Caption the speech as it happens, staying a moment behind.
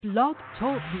Blog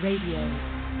Talk Radio.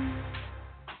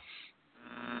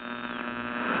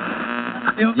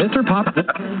 Mr. Pop. The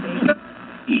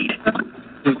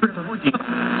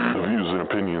views and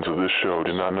opinions of this show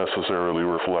do not necessarily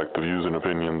reflect the views and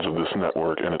opinions of this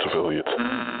network and its affiliates.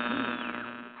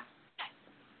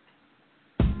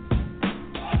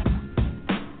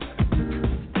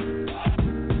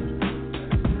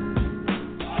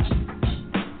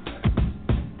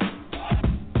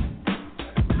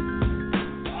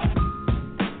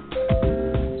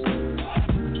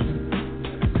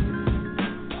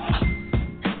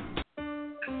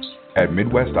 At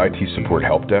Midwest IT Support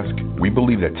Help Desk, we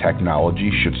believe that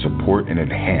technology should support and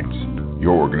enhance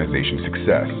your organization's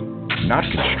success, not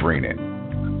constrain it.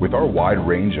 With our wide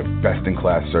range of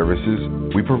best-in-class services,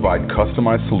 we provide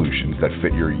customized solutions that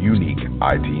fit your unique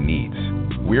IT needs.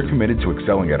 We are committed to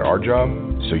excelling at our job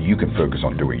so you can focus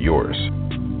on doing yours.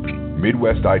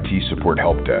 Midwest IT Support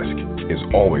Help Desk is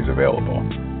always available,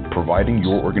 providing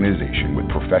your organization with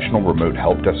professional remote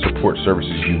help desk support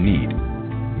services you need.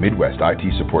 Midwest IT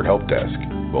Support Help Desk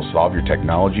will solve your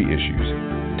technology issues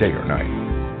day or night.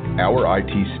 Our IT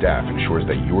staff ensures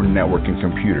that your network and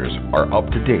computers are up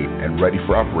to date and ready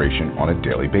for operation on a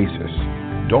daily basis.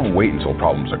 Don't wait until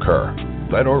problems occur.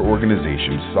 Let our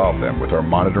organization solve them with our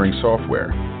monitoring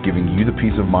software, giving you the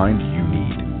peace of mind you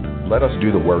need. Let us do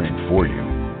the worrying for you.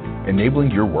 Enabling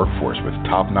your workforce with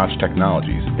top-notch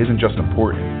technologies isn't just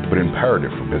important, but imperative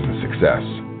for business success.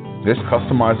 This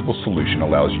customizable solution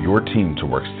allows your team to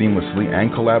work seamlessly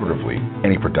and collaboratively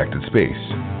in a protected space.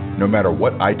 No matter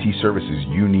what IT services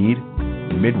you need,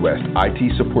 Midwest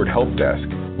IT Support Help Desk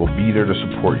will be there to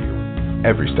support you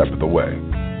every step of the way.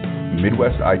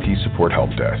 Midwest IT Support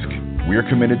Help Desk. We are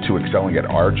committed to excelling at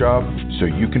our job so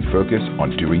you can focus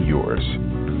on doing yours.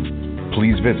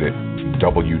 Please visit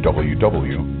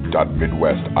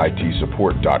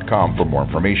www.midwestitsupport.com for more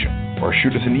information, or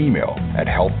shoot us an email at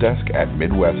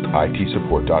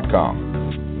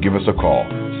helpdesk@midwestitsupport.com. Give us a call,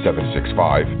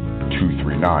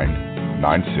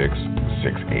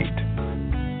 765-239-9668.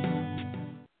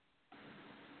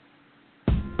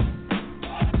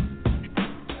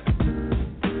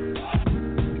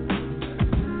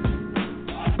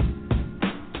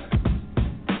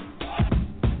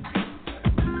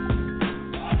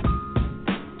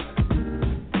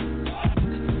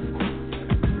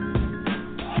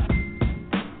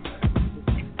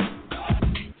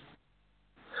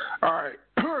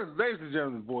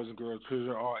 Boys and girls,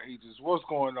 children, all ages. What's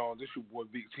going on? This your boy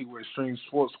Big T with Extreme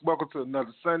Sports. Welcome to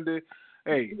another Sunday.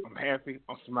 Hey, I'm happy.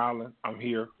 I'm smiling. I'm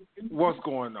here. What's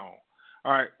going on?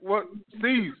 All right. What,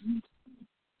 Steve?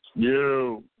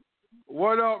 Yo.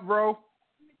 What up, bro?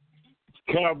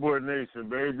 Cowboy Nation,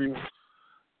 baby.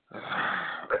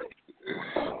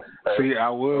 See, I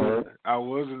was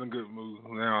in a good mood.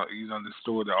 Now you done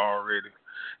distorted it already,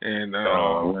 and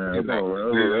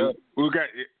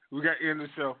we got in the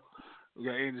show. We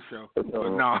got to end the show. But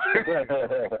no.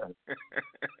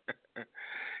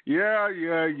 Yeah.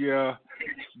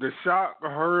 The shock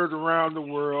heard around the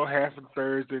world happened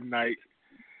Thursday night.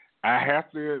 I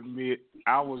have to admit,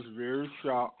 I was very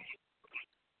shocked.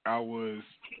 I was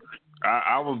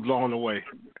blown away.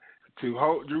 To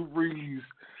hold Drew Brees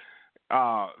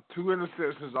 2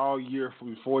 interceptions all year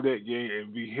before that game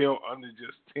and be held under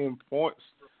just 10 points.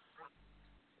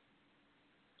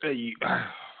 Hey,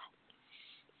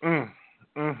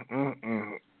 I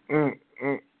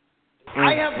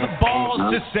have the balls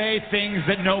to say things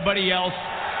that nobody else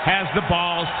has the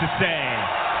balls to say.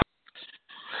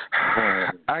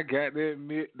 I got to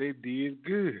admit, they did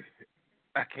good.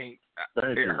 I can't.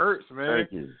 Thank it you. hurts, man.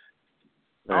 Thank you.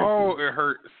 It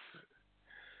hurts.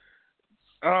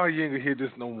 Oh, you ain't gonna hear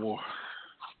this no more.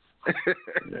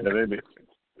 Yeah, they did.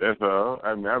 That's all.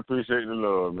 I mean, I appreciate the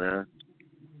love, man.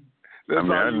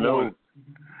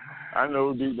 I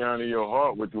know deep down in your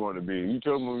heart what you want to be. You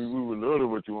told me we were little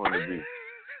what you want to be.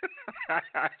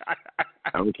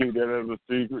 I'm going to keep that as a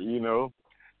secret, you know.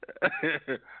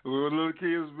 We were little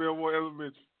kids in Bellmore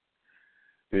Elementary.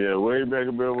 Yeah, way back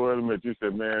in Bellmore Elementary, you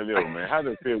said, man, how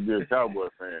does it feel to be a Cowboy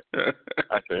fan?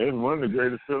 I said, it's one of the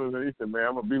greatest feelings. And he said, man,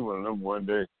 I'm going to be one of them one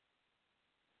day.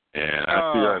 And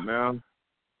I see right now,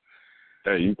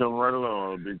 hey, you come right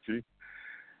along, Big T.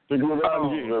 Think about how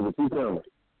to get here, but keep coming.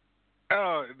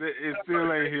 Oh, it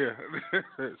still ain't here.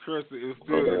 Trust me, it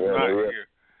still is not here.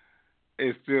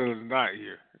 It still is not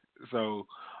here. So,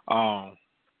 I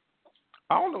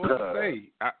don't know what to say.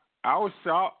 I was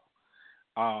shocked.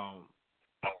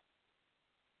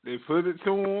 They put it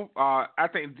to him. I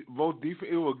think both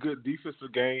it was a good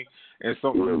defensive game and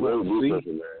something we want to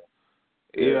see.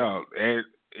 Yeah, and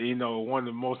one of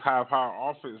the most high-power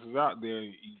offenses out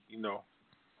there.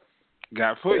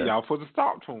 got foot. Y'all put a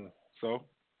stop to him. So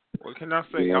what can I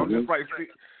say? I'm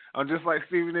just like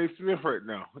Stephen A. Smith right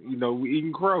now. You know, we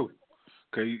eating crow.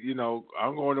 Cause you know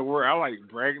I'm going to work. I like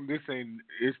bragging. This ain't.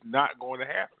 It's not going to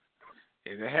happen.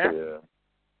 And it happened. Yeah.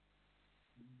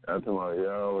 That's what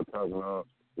y'all were talking about.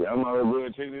 Y'all might as well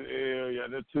take this L. Y'all,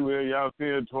 that's 2 L. Y'all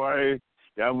feel twice.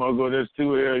 Y'all might go, that's 2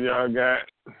 L y'all got.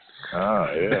 Oh,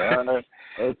 yeah. All right.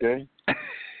 Okay.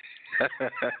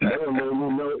 That was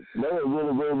really good.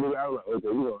 I was like, okay,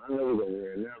 you know, I know we're going to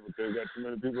hear now because we got too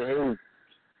many people hating.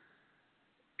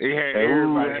 It had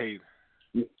everybody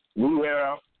hating.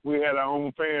 We had our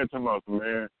own fans talking about,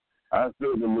 man, I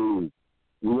still can lose.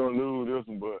 We're going to lose this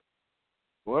one, but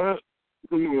what?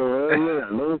 But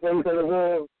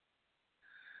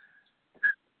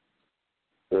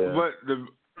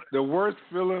the worst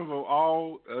feeling of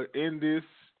all in this,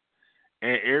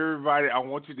 and everybody, I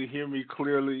want you to hear me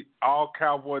clearly, all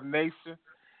Cowboy Nation,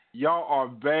 y'all are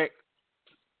back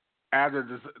out of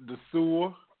the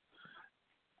sewer.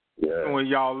 Yeah. When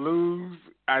y'all lose,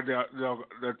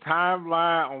 the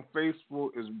timeline on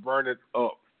Facebook is burning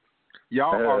up.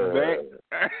 Y'all are back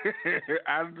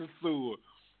out of the sewer.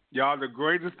 Y'all the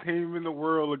greatest team in the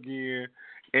world again,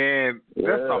 and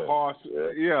that's a harsh.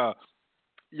 Yeah,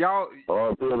 y'all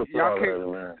can't.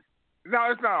 Man.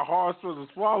 No, it's not a hard pill to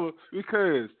swallow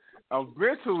because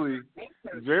eventually,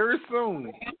 very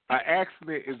soon, an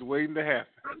accident is waiting to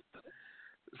happen.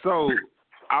 So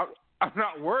I'm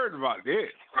not worried about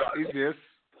that. It's just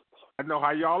I know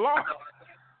how y'all are.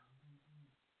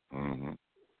 Mm-hmm.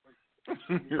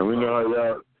 And we know how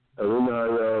y'all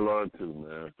are too,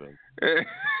 man.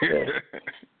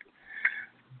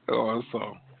 So.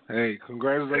 So hey,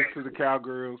 congratulations to the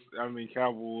Cowboys.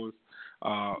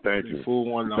 Thank you. Full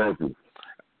 1-0. Thank you.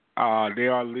 They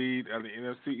are lead of the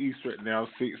NFC East right now,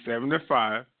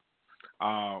 7-5.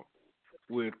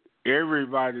 With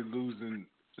everybody losing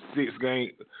 6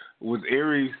 games, with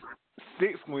every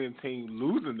 6-win team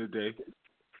losing today,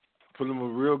 put them a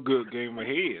real good game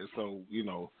ahead. So you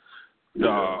know,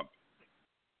 the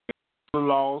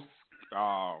lost,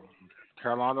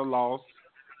 Carolina lost.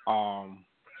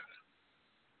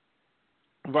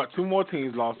 About 2 more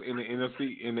teams lost in the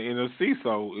NFC.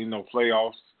 So you know,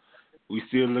 playoffs. We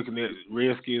still looking at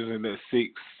Redskins in that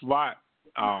 6th spot.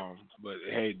 But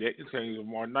hey, that can change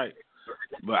tomorrow night.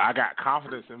 But I got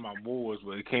confidence in my boys,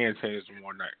 but it can change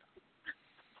tomorrow night.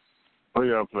 Who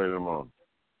y'all play tomorrow?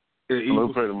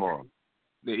 Who play tomorrow?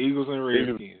 The Eagles and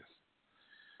Redskins.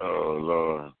 Oh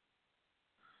Lord,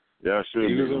 y'all should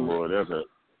be boy.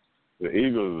 The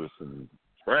Eagles are some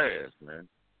trash, man.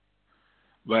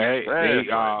 But hey, trash,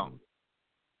 they are.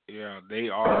 They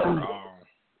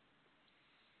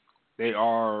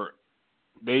are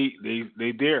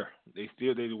there. They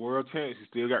the world champs. They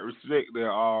still got respect. They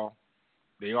are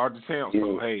the champs.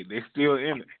 So hey, they still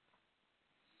in it.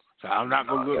 So I'm not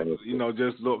gonna look,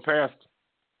 just look past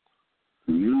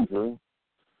them. Mm-hmm.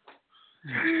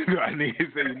 I need to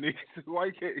say, why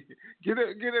can't get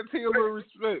that team a little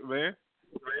respect, man?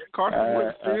 Carson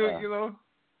Wentz still,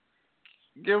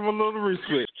 give him a little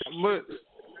respect. But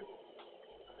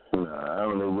I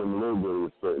don't know, give him a little bit of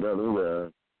respect.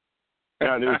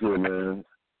 Not this year, man.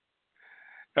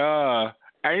 I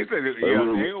ain't saying that.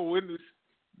 Yeah, they gonna win this.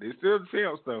 They still the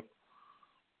champs, though.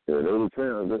 Yeah, they the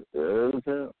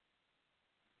champs.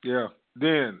 Yeah.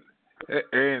 Then,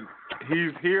 and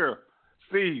he's here.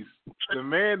 Sees the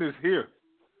man is here.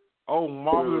 Oh,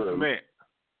 marvelous man.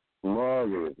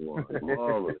 Marvelous one.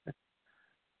 Marvelous.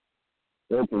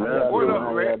 What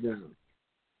up, man?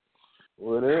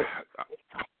 What is?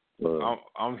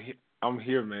 I'm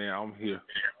here, man. I'm here.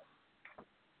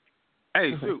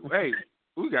 Hey, shoot. Hey,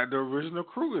 we got the original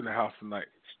crew in the house tonight.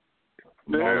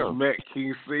 Yeah. Matt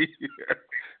King C.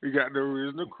 We got the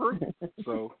original crew.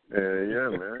 So yeah,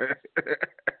 man.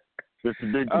 It's a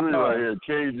big crew right here.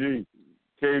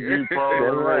 KG, Paul,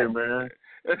 and Ray, man.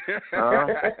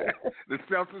 The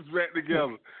Celtics back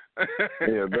together.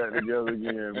 Yeah, back together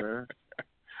again, man.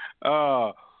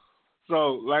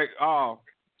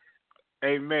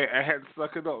 Hey, man, I had to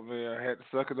suck it up, man. I had to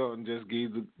suck it up and just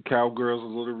give the Cowgirls a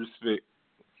little respect.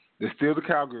 They're still the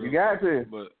Cowgirls. You got to.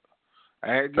 But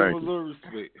I had to give them a little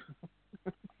respect.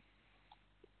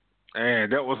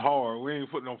 And that was hard. We ain't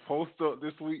put no post up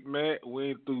this week, Matt. We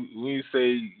ain't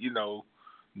say,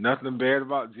 nothing bad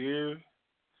about Jerry.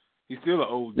 He's still an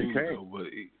old dude, though, but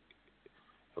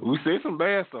we say some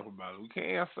bad stuff about it. We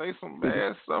can't say some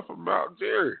bad stuff about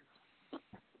Jerry.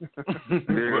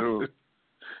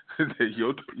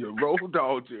 your road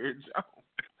dog, Jerry Jones.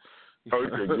 Oh,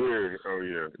 it's Jerry. Oh,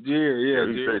 yeah.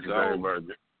 Jerry Jones.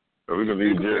 We're going to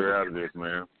leave Jerry out of this,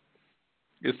 man.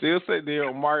 It still said there.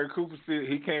 Amari Cooper said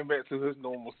he came back to his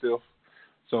normal self.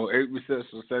 So 8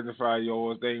 receptions, 75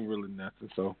 yards. They ain't really nothing.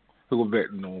 So he'll go back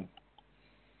to normal.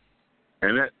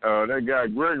 And that guy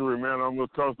Gregory, man,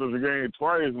 almost cost us the game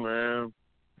twice, man.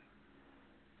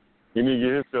 He need to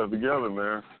get himself together,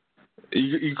 man.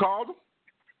 You called him?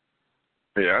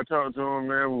 Yeah, I talked to him,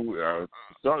 man. I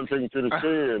started taking him to the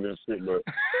shed and shit, but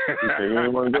he said he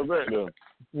didn't want to go back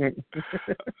there.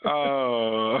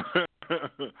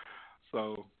 So,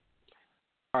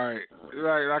 all right.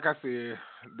 Like I said,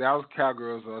 Dallas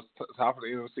Cowgirls are top of the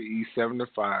NFC East,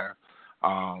 7-5.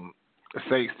 The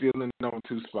Saints still in the number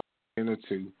 2 spot, in the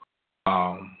 2.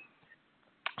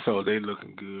 So they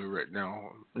looking good right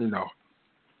now. You know,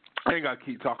 I ain't got to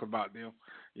keep talking about them.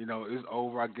 You know, it's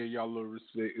over. I gave y'all a little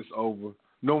respect. It's over.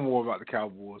 No more about the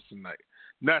Cowboys tonight.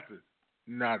 Nothing.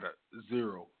 Nada.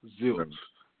 Zero. Zilch.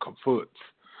 Kaput.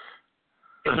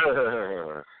 Love,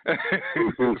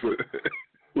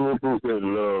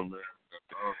 man.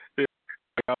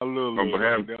 A little. On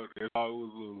behalf, that's all it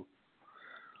was little.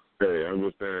 Hey, I'm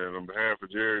just saying, on behalf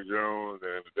of Jerry Jones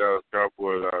and the Dallas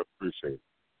Cowboys, I appreciate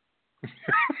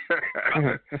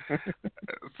it.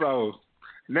 So,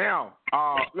 now,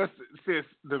 let's since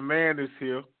the man is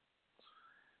here.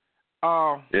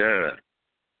 Yeah.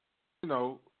 You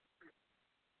know,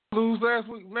 lose last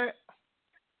week, Matt?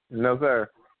 No, sir.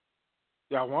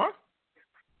 Y'all won?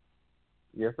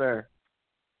 Yes, sir.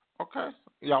 Okay.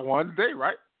 Y'all won today,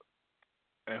 right?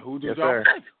 And who did Yes, y'all sir.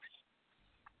 play?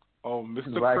 Oh,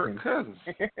 Mr. Kirk Cousins.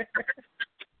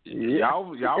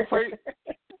 Y'all played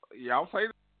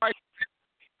the Vikings.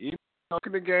 You took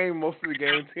in the game, most of the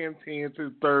game, 10-10 to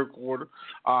the third quarter.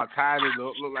 Tied it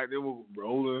up. Looked like they were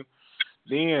rolling.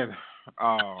 Then,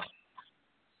 I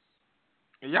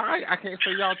can't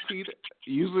say y'all cheated.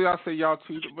 Usually I say y'all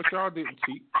cheated, but y'all didn't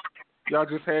cheat. Y'all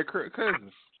just had Kirk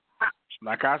Cousins.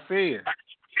 Like I said,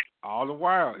 all the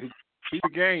while, he beat the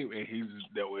game, and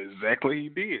that was exactly he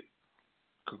did.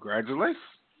 Congratulations.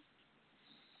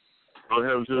 Don't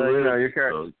have to you're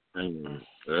correct.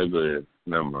 That's good.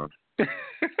 Never mind.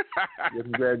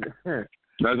 Congratulations.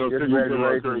 Not gonna stick you talking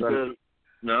about Kirk Cousins.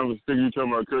 No, I'm gonna stick you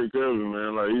talking about Kirk Cousins,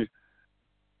 man. Like he's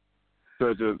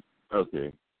such a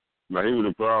Like he was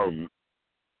a problem.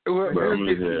 We'll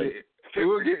get to that.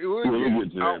 We'll get to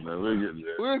that, man.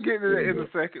 We'll get to that in a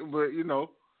second, but you know,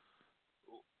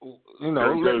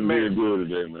 Kirk let Matt did good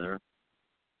today, man.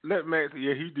 Let Matt.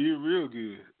 Yeah, he did real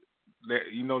good.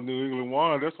 That New England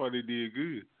won. That's why they did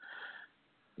good.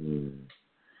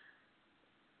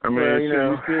 I mean,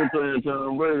 you still playing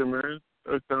Tom Brady, man.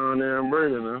 That's Tom damn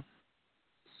Brady now.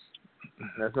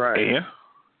 That's right.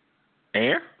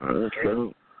 And?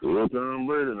 Still Tom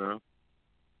Brady now.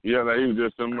 Yeah, like he was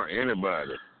just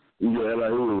anybody. He just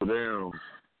like he was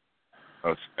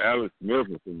damn Alex Smith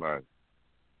or somebody.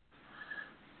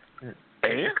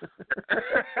 And?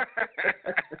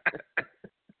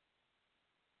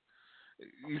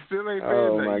 You still ain't saying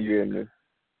Oh, that my goodness.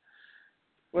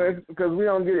 Well, it's because we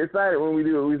don't get excited when we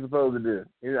do what we're supposed to do.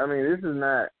 I mean, this is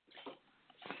not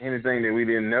anything that we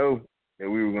didn't know that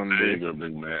we were going to do. There you go,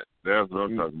 Big Matt. That's what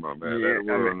I'm talking about, man. Yeah,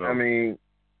 I mean,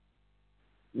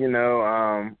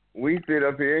 we sit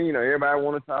up here, everybody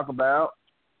want to talk about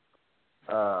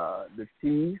the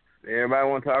Chiefs. Everybody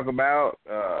want to talk about,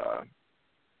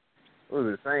 what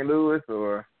was it, St. Louis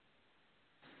or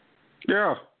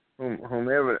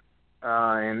whomever.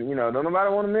 And, don't nobody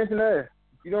want to mention us.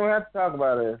 You don't have to talk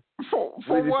about us. For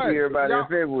we just what? see everybody in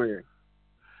February.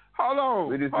 Hold on.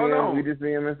 We just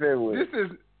see them in February.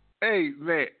 Hey,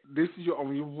 Matt, this is your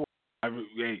voice.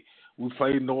 Hey, we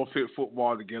played North Fit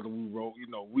football together. We wrote,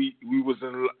 we was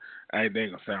in. Hey, they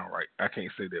ain't gonna sound right. I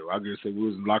can't say that. I just say we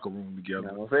was in the locker room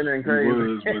together. No, say nothing crazy. We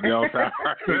was, but they don't sound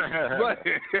right.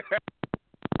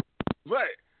 but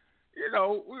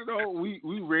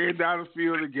we ran down the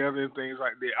field together and things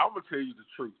like that. I'm gonna tell you the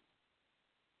truth,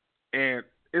 and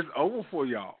it's over for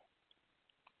y'all.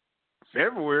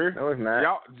 February. No, it's not.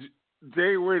 Y'all,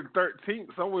 January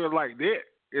 13th, somewhere like that.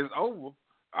 It's over.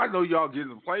 I know y'all getting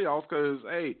the playoffs because,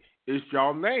 hey, it's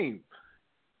y'all name.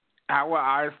 How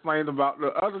I explained about the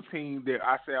other team that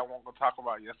I said I wasn't going to talk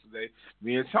about yesterday,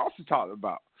 me and Chelsea talked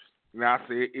about. And I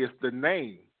said it's the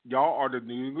name. Y'all are the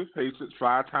New England Patriots,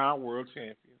 5-time world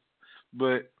champions.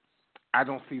 But I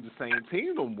don't see the same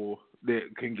team no more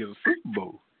that can get a Super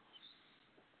Bowl.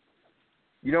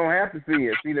 You don't have to see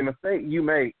it. See, the mistake you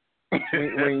make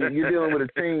when you're dealing with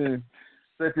a team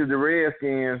such as the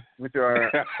Redskins, which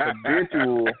are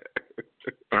habitual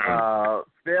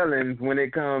felons when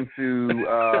it comes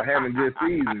to having good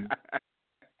seasons.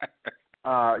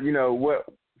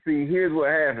 Here's what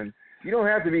happens. You don't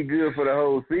have to be good for the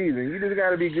whole season. You just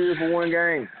got to be good for one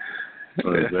game.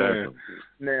 Exactly.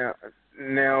 Now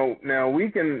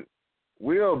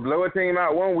we'll blow a team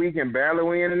out one week and barely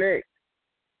win the next.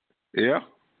 Yeah.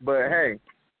 But hey,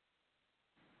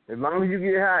 as long as you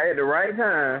get hot at the right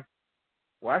time,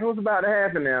 watch what's about to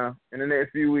happen now in the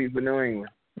next few weeks with New England.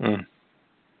 As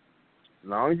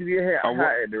long as you get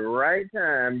hot at the right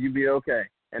time, you be okay.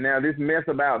 And now this mess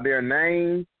about their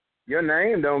name, your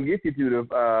name don't get you to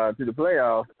the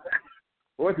playoffs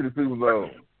or to the Super Bowl.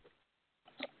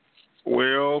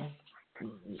 Well,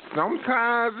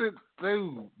 sometimes it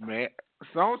do, man.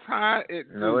 Sometimes it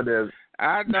do. No, it doesn't.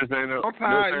 This ain't no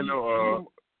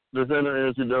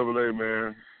NCAA,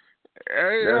 man.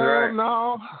 Hey, right.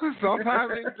 No,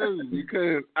 sometimes it do,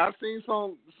 because I've seen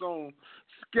some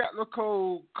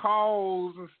skeptical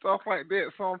calls and stuff like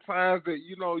that sometimes that,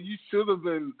 you should have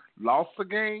been lost the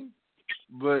game,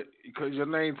 but because your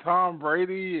name Tom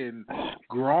Brady and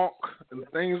Gronk and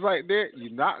things like that,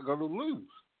 you're not going to lose.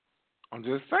 I'm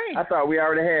just saying. I thought we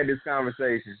already had this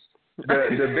conversation.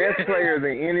 The best players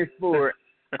in any sport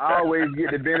always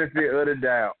get the benefit of the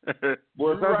doubt.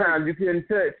 Well, sometimes you couldn't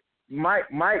touch.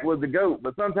 Mike was the GOAT,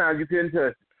 but sometimes you couldn't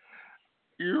touch him.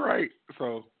 You're right.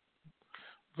 So,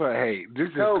 but hey, this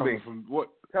is coming from what?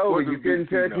 Toby, you couldn't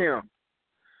touch him.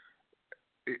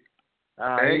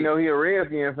 Hey. You know he a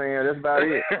Redskins fan. That's about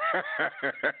it.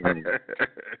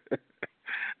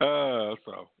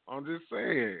 So I'm just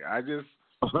saying.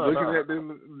 Looking at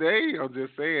them today, I'm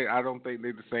just saying I don't think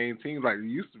they're the same team like they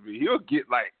used to be. He'll get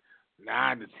like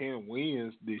 9 to 10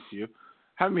 wins this year.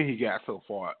 How many he got so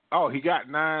far? Oh, he got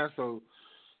 9. So,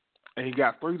 and he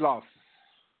got 3 losses.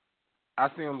 I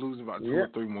see him losing about 2 or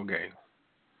 3 more games.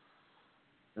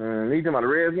 You talking about the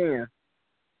Redskins?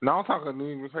 No, I'm talking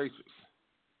New England Patriots.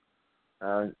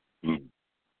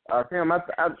 Tim,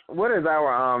 what is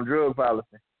our drug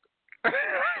policy?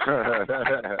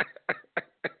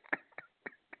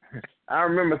 I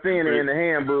remember seeing it in the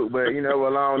handbook, but a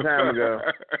long time ago.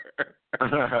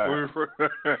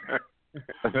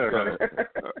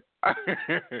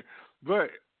 But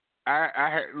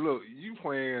I look, you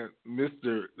playing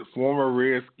the former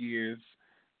Redskins,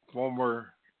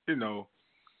 former,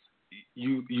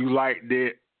 you like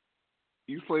that.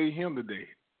 You played him today.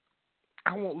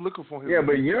 I won't looking for him. Yeah,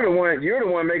 but you're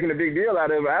the one making a big deal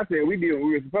out of it. I said we did what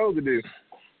we were supposed to do.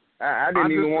 I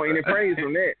didn't even want any praise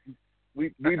from that.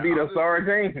 We beat a sorry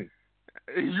team.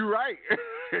 You're right.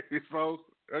 So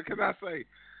what can I say?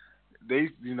 They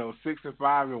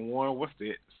 6-5-1. What's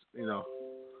that? I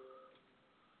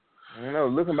don't know,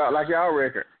 looking about like y'all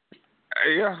record.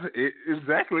 Yeah, it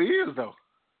exactly is though.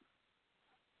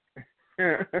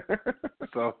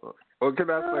 So what can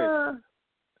I say?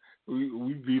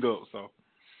 We beat up, so.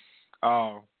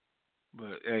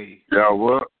 But hey. Yeah,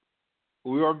 what?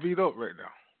 We are beat up right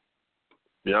now.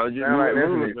 Y'all get like that's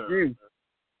an excuse.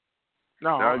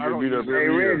 No, I don't. Beat up hey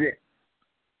Reggie.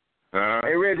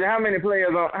 Hey Reggie, how many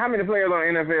players on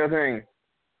NFL team?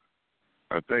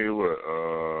 I think it was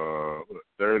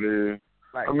 30.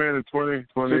 Like, 20,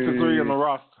 53 on the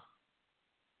roster.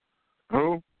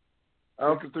 Who?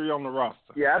 53 on the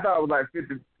roster. Yeah, I thought it was like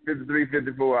 50, 53,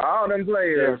 54. All them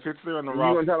players. Yeah, 53 on the roster. roster.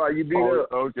 You gonna talk about you beat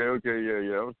up? Okay,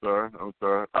 yeah. I'm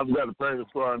sorry. I forgot to play the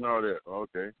squad and all that.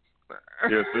 Okay.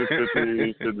 Yeah,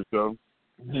 50 something.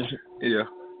 Yeah.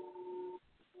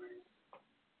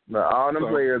 But all them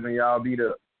players and y'all beat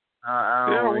up. I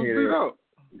don't want to hear that. Up.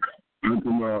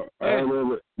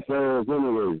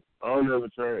 I'll never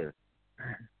trash.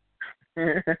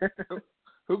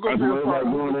 Who gonna be a part?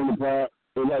 Going in the pile.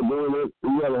 It's like going in.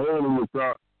 You got a hole in the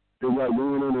sock. It's like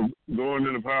going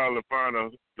in the pile to find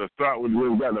the sock with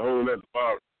you got the hole at the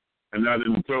bottom and not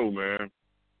in the toe, man.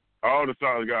 All the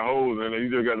socks got holes in it. You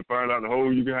just got to find out the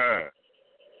hole you can hide.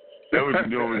 That's what you're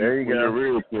doing when you're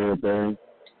real skin thing.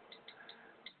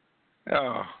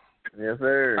 Oh. Yes,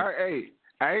 sir.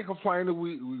 I ain't complaining.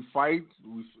 We fight.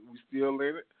 We still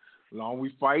in it. As long as we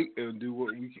fight and do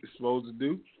what we supposed to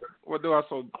do. What do I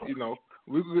so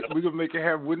we can make it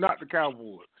happen. We're not the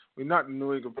Cowboys. We're not the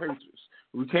New England Patriots.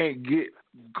 We can't get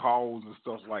calls and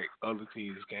stuff like other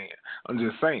teams can. I'm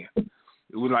just saying.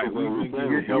 We're like we can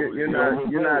get help. You're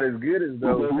not as good as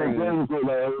those teams.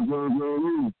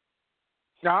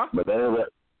 Huh? But they ain't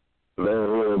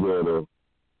really good though.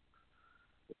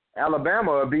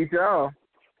 Alabama will beat y'all.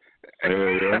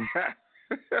 Yeah.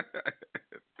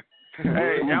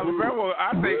 Hey, Alabama,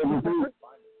 I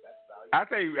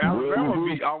think Alabama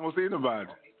beat almost anybody.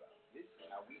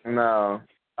 No.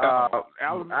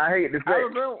 I hate to say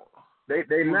Alabama,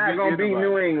 they not gonna beat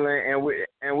New England,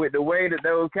 and with the way that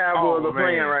those Cowboys are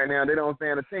playing right now, they don't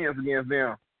stand a chance against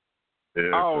them.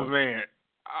 Yeah, oh man.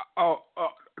 Are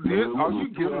you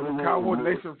giving the Cowboy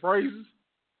Nation praises?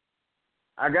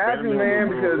 I got you, man,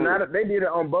 because they did it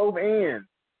on both ends.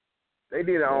 They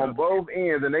did it on both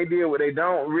ends, and they did what they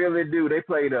don't really do. They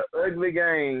played an ugly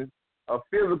game, a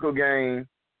physical game,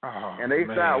 and they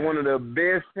stopped one of the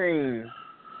best teams.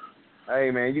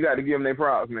 Hey, man, you got to give them their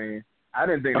props, man. I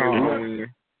didn't think they were going to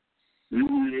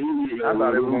win. I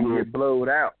thought they were going to get blowed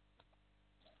out.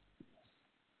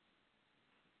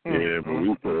 Yeah, but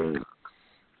we could.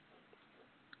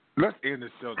 Let's end the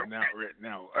show right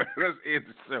now. Let's end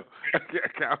the show.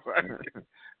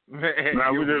 Man,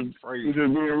 nah, we just being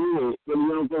real.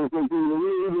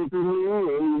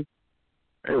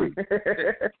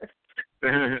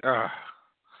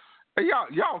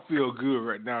 Y'all feel good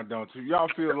right now, don't you? Y'all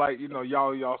feel like,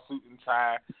 y'all suit and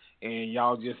tie, and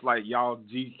y'all just like y'all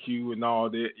GQ and all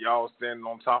that. Y'all standing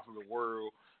on top of the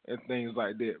world and things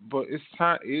like that. But it's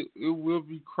time. It will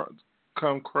be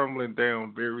come crumbling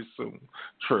down very soon.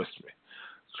 Trust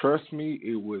me.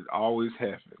 It would always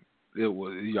happen.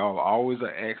 Y'all always an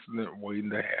accident waiting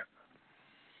to happen.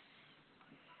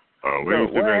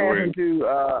 What happened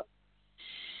to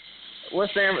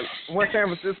what's San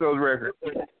Francisco's record?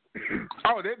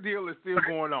 Oh, that deal is still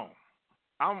going on.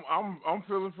 I'm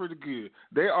feeling pretty good.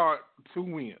 They are 2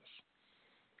 wins.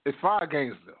 It's 5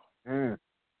 games though.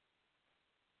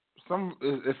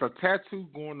 It's a tattoo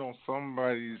going on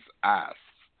somebody's eyes.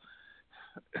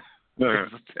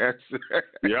 It's a tattoo.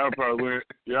 Y'all probably lose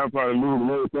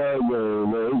the next 5 games,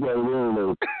 man. We got to win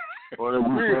those.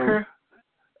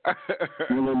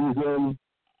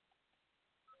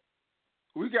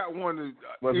 We got one of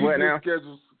the easiest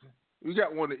schedules. We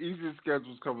got one of the easiest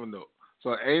schedules coming up.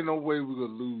 So ain't no way we're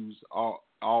gonna lose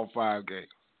all 5 games.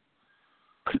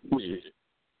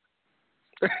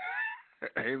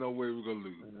 Ain't no way we're gonna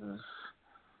lose.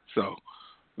 So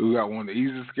we got one of the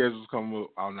easiest schedules coming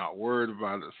up. I'm not worried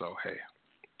about it. So hey,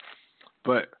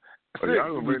 but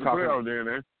y'all gonna bring the playoff then,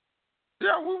 eh?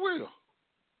 Yeah, we will.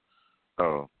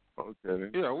 Oh, okay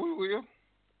then. Yeah, we will.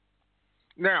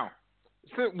 Now,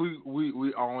 since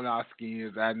we own our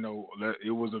skins, I know that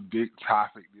it was a big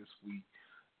topic this week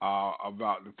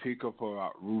about the pickup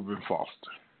of Reuben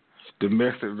Foster,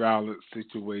 domestic violence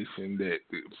situation that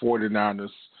the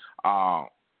 49ers.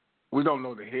 We don't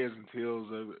know the heads and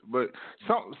tails of it, but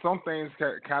some things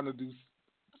kind of do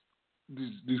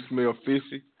smell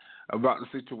fishy about the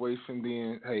situation.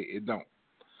 Then hey, it don't.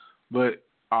 But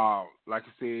like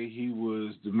I said, he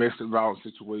was domestic violence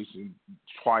situation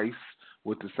twice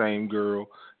with the same girl.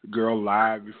 The girl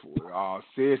lied before.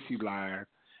 Said she lied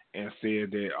and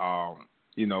said that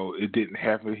it didn't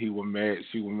happen. He was mad.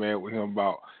 She was mad with him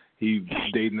about he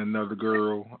dating another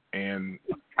girl, and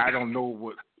I don't know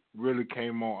what really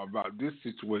came on about this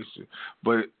situation.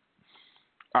 But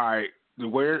all right, the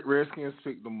Redskins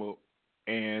picked him up,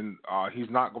 and he's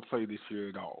not gonna play this year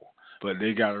at all. But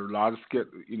they got a lot of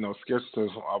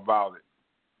skepticism about it.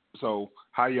 So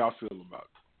how y'all feel about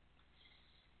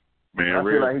it? Man, I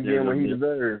feel like he's getting what he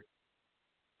deserves.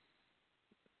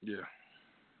 Yeah.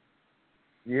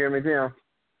 You hear me, Tim?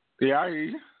 Yeah, I hear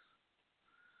you.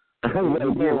 He's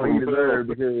getting what he deserves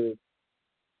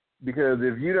because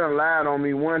if you done lied on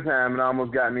me one time and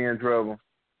almost got me in trouble,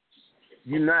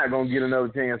 you're not going to get another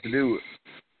chance to do it.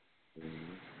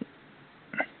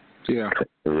 Yeah.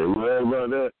 You right about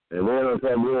that. And then on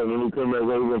top of that, when you come back,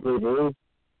 what are you going to pay for him?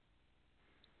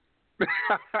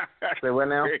 Say what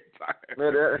now? We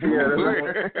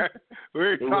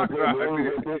ain't talking about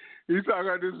this. He's talking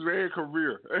about this man's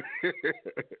career.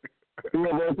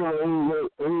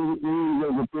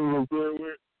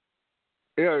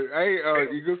 Yeah, hey,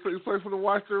 you can play for the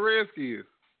Washington Redskins.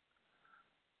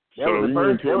 That was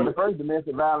the first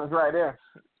domestic violence right there.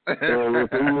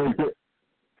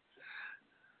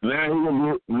 Now he's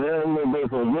gonna go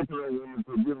from whipping a woman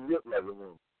to getting whipped like a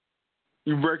woman.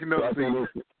 You breaking up, Steve?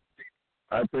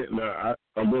 I'm breaking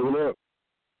up.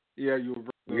 Yeah, you were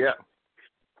breaking up. Yeah.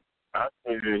 I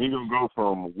think that he's gonna go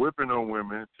from whipping on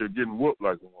women to getting whooped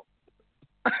like a woman.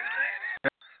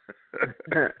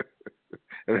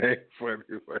 It ain't funny,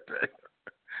 but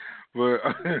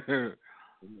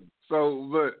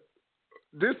but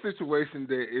this situation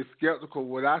that is skeptical.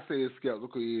 What I say is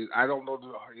skeptical is I don't know the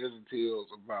heads and tails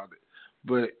about it,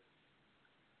 but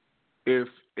if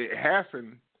it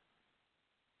happened,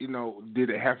 did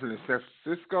it happen in San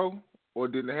Francisco or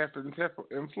did it happen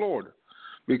in Florida?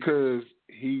 Because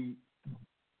he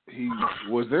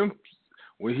was in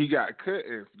when he got cut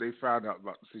and they found out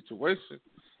about the situation.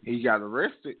 He got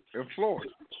arrested in Florida.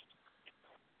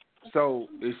 So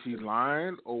is she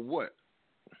lying or what?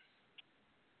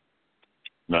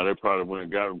 No, they probably went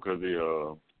and got him because he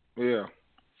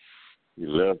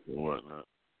left and whatnot.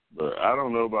 But I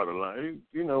don't know about the line.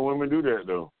 Women do that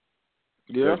though.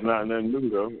 Yeah. That's not nothing new,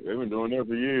 though. They've been doing that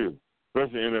for years.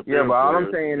 Especially NFL. Yeah, but all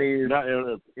I'm saying is, not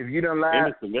NFL, if you done lied,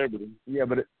 any celebrity.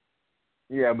 but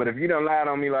if you done lied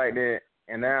on me like that,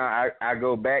 and now I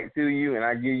go back to you and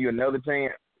I give you another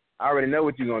chance, I already know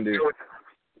what you're gonna do.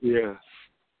 Yeah.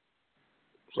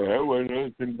 So that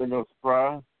wasn't been no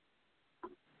surprise.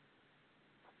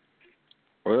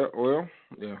 Well,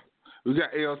 yeah. We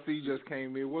got ALC just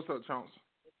came in. What's up, Chunks?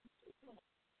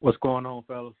 What's going on,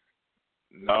 fellas?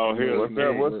 Oh, here.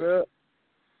 What's up?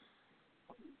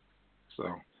 So,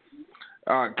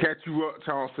 catch you up,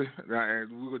 Chauncey.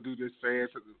 And we're gonna do this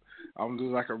fast. I'm gonna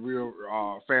do like a real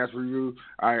fast review.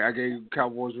 I gave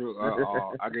Cowboys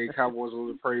I gave Cowboys a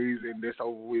little praise, and this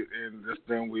over with, and this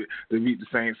done with. They beat the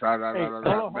Saints. Hold on,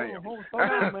 slow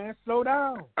down, man. Slow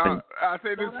down. I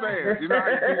said this fast. You know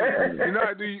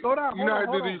how do you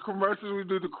do your commercials? We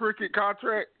do the cricket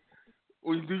contract.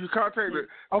 When you do your contract,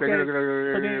 okay.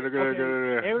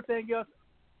 Everything else.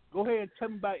 Go ahead and tell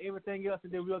me about everything else,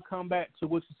 and then we'll come back to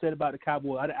what you said about the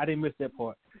Cowboys. I didn't miss that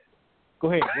part.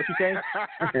 Go ahead. What you saying?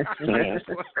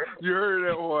 You heard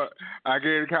that one. I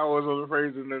gave the Cowboys on the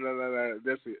phrase, and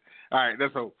that's it. All right,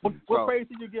 that's all. What phrase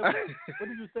did you give? What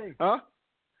did you say? Huh?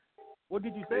 What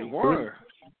did you say?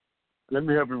 Let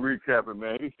me help you recap it,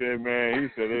 man. He said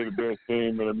they're the best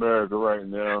team in America right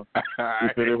now. He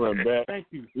said they went back. Thank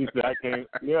you. He said I'm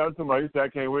talking about. He said I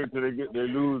can't wait till they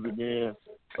lose again.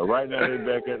 But right now they're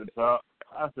back at the top.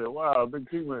 I said, wow, Big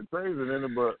T went crazy in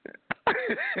it, but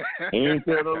he ain't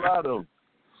said a lot of them.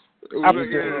 I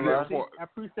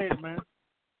appreciate it, man.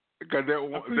 Because that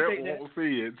won't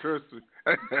see it, trust me.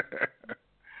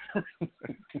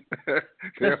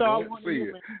 That's all I want to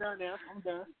hear, man. I'm done now. I'm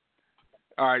done.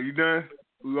 All right, you done?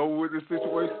 We over with this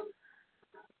situation?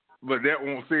 But that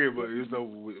won't say it, but it's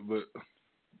over with. But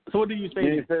so what do you say?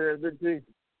 You ain't say that, Big T?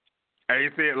 I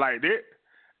ain't say it like that.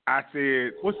 I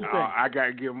said, what you saying? I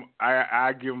gotta give them.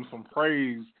 I give them some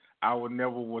praise. I would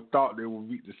never would thought they would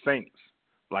beat the Saints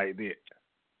like that.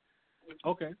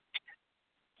 Okay,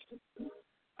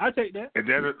 I'll take that. It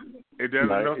doesn't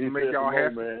enough to make y'all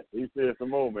happy. Man. He said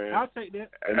some more, man. I'll take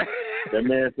that. That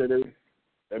man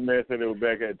said they were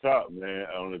back at the top, man,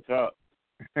 on the top.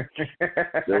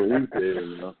 That's what he said,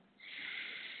 you know.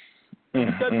 He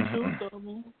said the truth, so I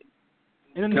mean,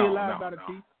 and then they lie about it,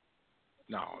 Pete.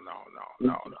 No.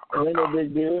 Ain't no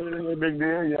big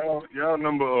deal. Y'all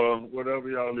number whatever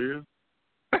y'all is.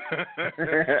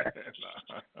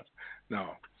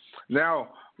 No. Now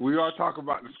we are talking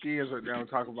about the Skins right now. We're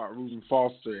talking about Reuben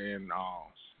Foster and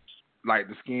like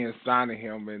the Skins signing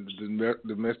him and the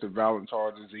domestic violence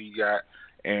charges he got,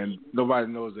 and nobody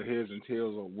knows the heads and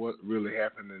tails of what really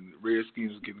happened. And the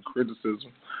Redskins getting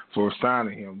criticism for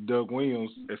signing him. Doug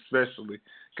Williams especially,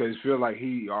 because he feel like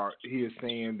he is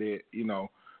saying that, you know,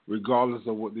 regardless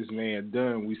of what this man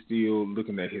done, we still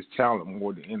looking at his talent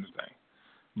more than anything.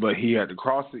 But he had to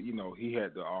cross it. You know, he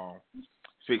had to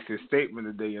fix his statement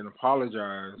today and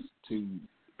apologize to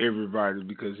everybody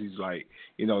because he's like,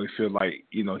 you know, he feel like,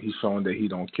 you know, he's showing that he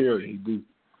don't care, and he do.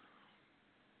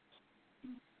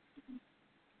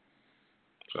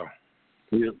 So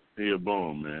he a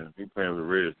bum, man. He playing with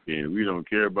Redskins. We don't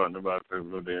care about nobody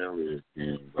playing with no damn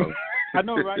Redskins, bro. I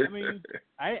know, right? I mean,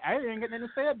 I ain't got nothing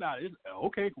to say about it. It's,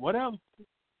 okay, whatever.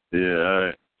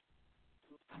 Yeah,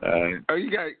 all right. Oh,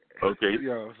 you got okay.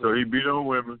 Yo, so he beat on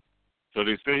women. So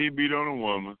they say he beat on a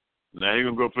woman. Now he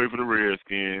gonna go play for the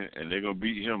Redskins, and they're gonna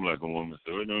beat him like a woman.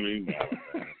 So it don't even matter.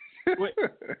 Wait,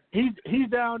 he's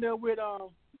down there with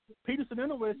Peterson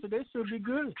anyway, so they should be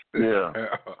good. Yeah.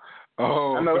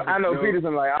 Oh, I know.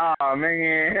 Peterson like, oh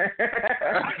man.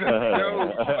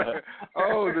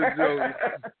 The joke.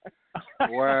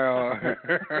 Wow.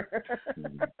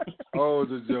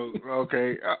 The joke.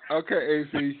 Okay,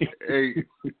 AC. Hey,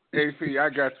 AC, I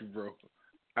got you, bro.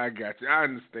 I got you. I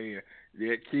understand.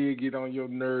 That kid get on your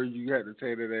nerves, you have to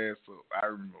tear that ass up. I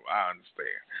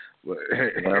understand. But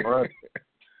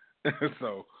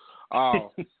so,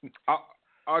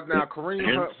 now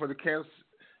Kareem Hunt for the Kansas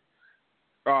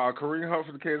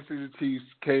City Chiefs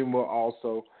came up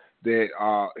also that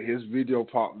his video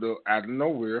popped up out of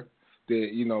nowhere that,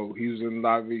 you know, he was in the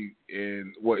lobby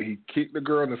and he kicked the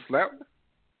girl and slapped her?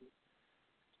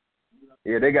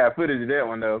 Yeah, they got footage of that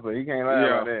one though, so he can't lie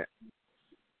about that.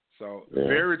 So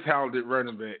very talented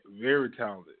running back, very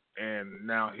talented, and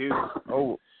now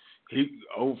for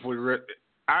the rest.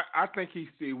 I think he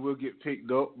still will get picked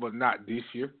up, but not this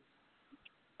year.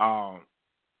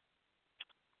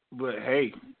 But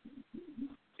hey,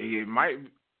 it might.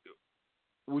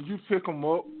 Would you pick him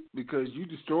up because you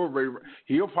destroyed Ray?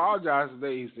 He apologized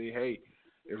today. He said, "Hey,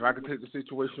 if I could take the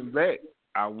situation back,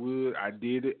 I would. I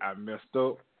did it. I messed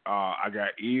up. I got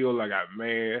ill, I got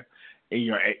mad, and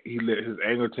he let his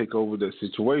anger take over the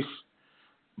situation.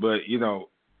 But is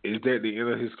that the end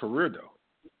of his career though?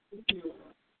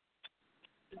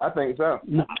 I think so.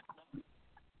 No.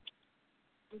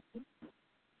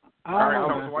 All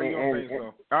right, so why you don't think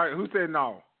so? All right, who said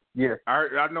no? Yeah. All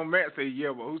right, I know Matt said yeah,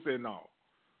 but who said no?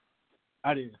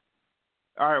 I did.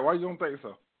 All right, why you don't think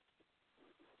so?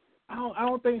 I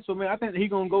don't think so, man. I think he's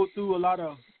gonna go through a lot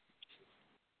of.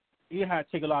 He had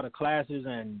to take a lot of classes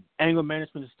and anger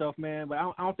management and stuff, man. But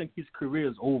I don't think his career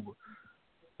is over.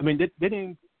 I mean, they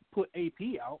didn't put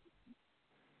AP out.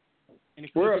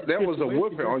 Well, that was a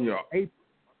whipping on your.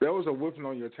 That was a whipping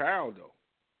on your child, though.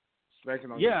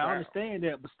 Smacking on your child. I understand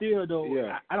that, but still, though,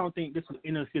 yeah. I don't think this is the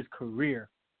end of his career.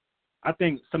 I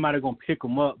think somebody gonna pick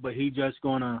him up, but he'll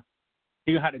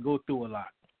have to go through a lot.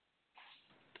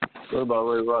 What about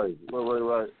Ray Rice?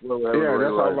 Yeah,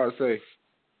 that's all I'm about to say.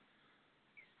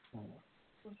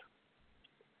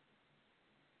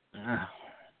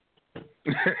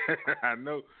 I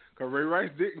know, because Ray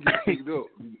Rice didn't get picked up.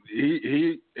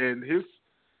 He and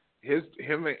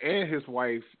him and his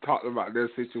wife talked about their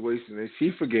situation, and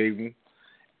she forgave him,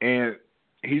 and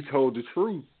he told the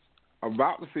truth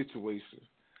about the situation.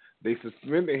 They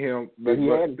suspended him, but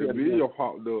the video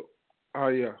popped up. Oh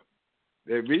yeah,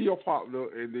 that video popped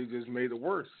up, and they just made it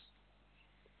worse.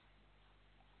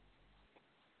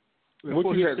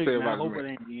 What you had to say about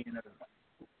it?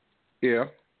 Yeah.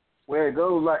 Well, it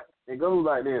goes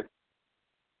like this.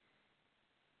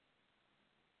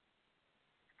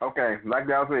 Okay, like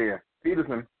I was saying,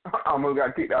 Peterson almost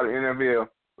got kicked out of the NFL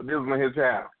for disciplining his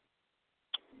child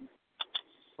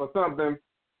for something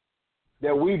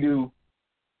that we do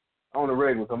on the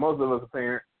regular. So most of us are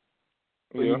parents,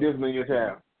 so you discipline your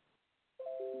child.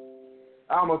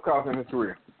 I almost cost him his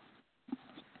career.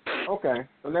 Okay,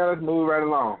 so now let's move right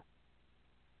along.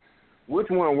 Which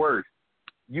one worse?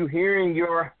 You hearing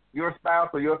your spouse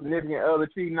or your significant other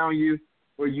cheating on you,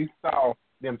 or you saw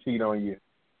them cheat on you?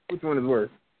 Which one is worse?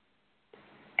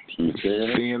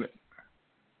 Seeing it.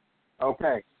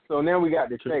 Okay, so now we got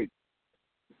the tape.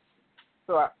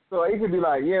 So it could be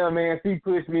like, yeah, man, she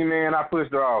pushed me, man, I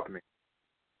pushed her off me.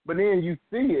 But then you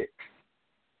see it.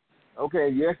 Okay,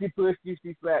 yes, she pushed you,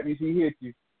 she slapped you, she hit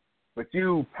you, but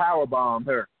you powerbombed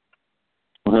her.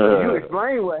 You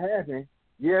explain what happened.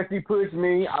 Yeah, she pushed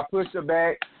me, I pushed her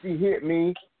back, she hit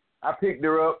me, I picked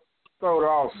her up, threw her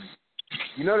off me.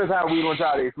 You notice how we going to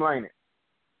try to explain it.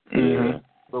 Mm-hmm.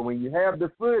 But when you have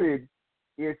the footage,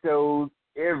 it shows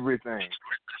everything.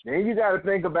 Then you got to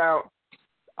think about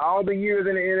all the years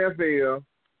in the NFL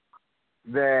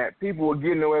that people were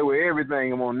getting away with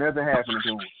everything and won't nothing happening to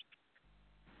them.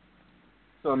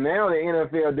 So now the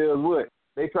NFL does what?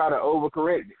 They try to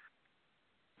overcorrect it.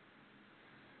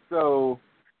 So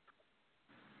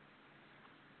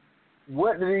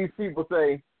what do these people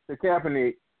say to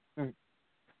Kaepernick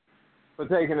for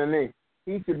taking a knee?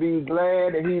 He should be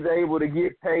glad that he's able to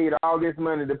get paid all this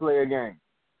money to play a game.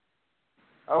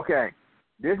 Okay,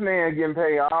 this man getting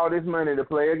paid all this money to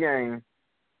play a game,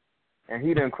 and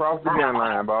he done crossed the gun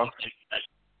line, boss.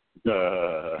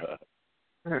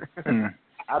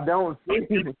 I don't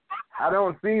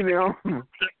see them.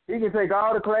 He can take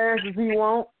all the classes he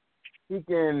wants. He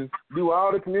can do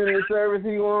all the community service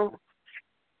he wants.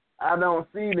 I don't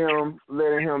see them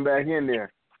letting him back in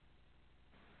there.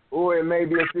 Or it may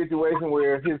be a situation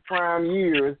where his prime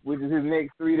years, which is his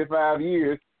next 3 to 5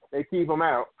 years, they keep him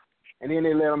out, and then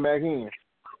they let him back in.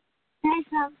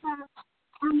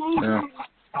 Yeah.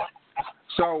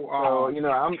 So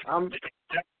I'm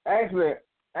actually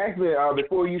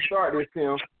before you start this,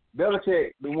 Tim,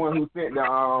 Belichick, the one who sent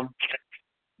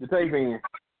the tape in.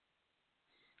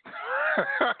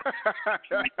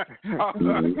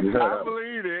 I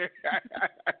believe it.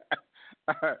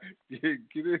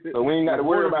 So we ain't got to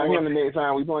worry about him the next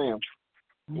time we play him.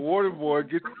 Water boy,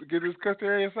 get his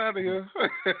country ass out of here.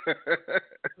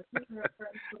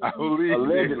 I believe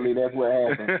allegedly, that's what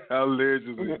happened.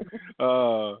 Allegedly.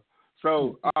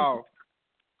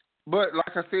 But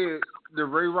like I said, the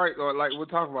Ray Rice, or like we're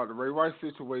talking about the Ray Rice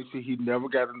situation, he never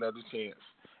got another chance.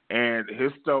 And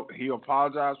his stuff, he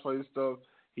apologized for his stuff.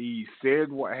 He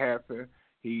said what happened.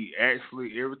 He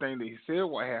actually, everything that he said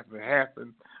what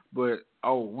happened. But,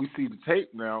 we see the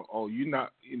tape now. You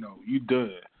not, you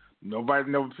done. Nobody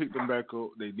never picked them back up.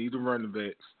 They need to run the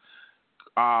backs.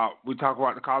 We talk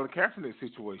about the Colin Kaepernick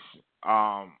situation.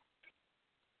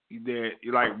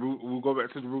 We'll go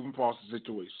back to the Reuben Foster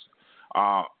situation.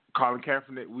 Colin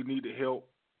Kaepernick, we needed help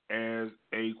as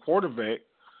a quarterback.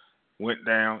 Went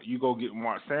down. You go get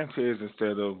Mark Sanchez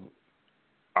instead of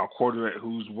a quarterback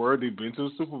who's worthy, been to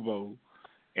the Super Bowl,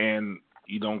 and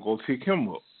you don't go pick him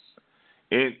up.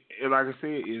 And like I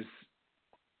said,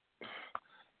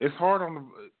 it's hard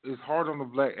on the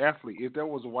black athlete. If there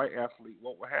was a white athlete,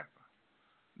 what would happen?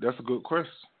 That's a good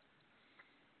question.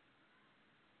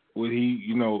 Would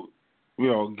he,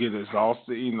 get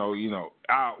exhausted?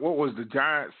 What was the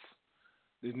Giants?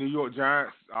 The New York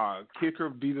Giants kicker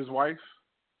beat his wife,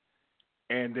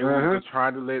 and they were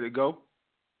trying to let it go.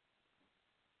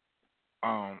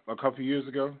 A couple years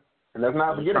ago. And let's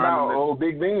not forget about old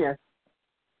Big Ben.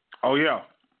 Oh yeah,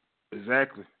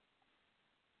 exactly.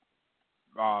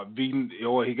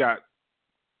 He got.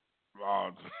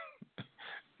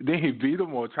 Then he beat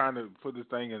him or trying to put this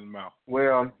thing in his mouth.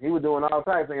 Well, he was doing all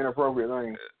types of inappropriate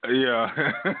things.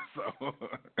 Yeah. So.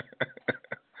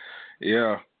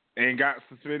 Yeah, and got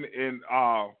suspended. And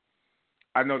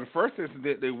I know the first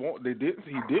incident he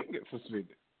didn't get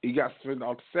suspended. He got suspended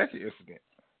on the second incident.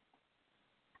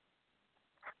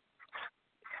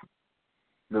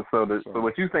 So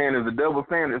what you're saying is the double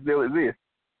standard still exists.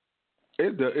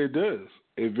 It does. It does.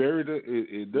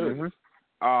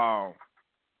 Mm-hmm.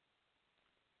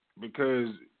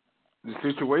 Because the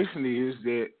situation is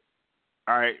that,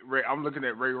 all right, I'm looking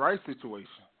at Ray Rice's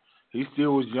situation. He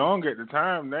still was young at the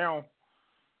time. Now,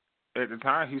 at the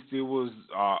time, he still was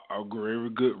a very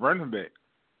good running back,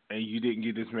 and you didn't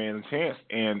give this man a chance.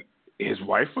 And his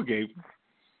wife forgave him,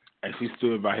 and she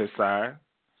stood by his side,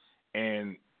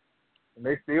 and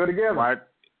they still together. Right,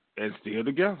 and still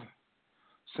together.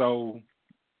 So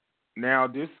now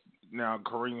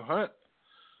Kareem Hunt,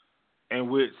 in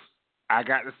which I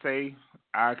got to say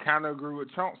I kind of agree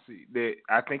with Chauncey that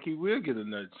I think he will get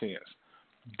another chance.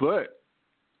 But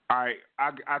I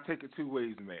take it two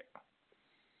ways, Matt.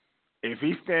 If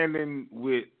he's standing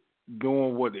with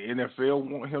doing what the NFL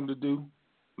want him to do,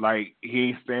 like he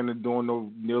ain't standing doing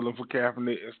no kneeling for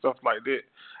Kaepernick and stuff like that,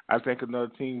 I think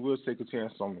another team will take a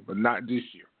chance on him, but not this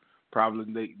year. Probably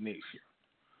late next year.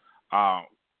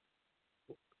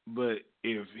 But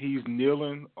if he's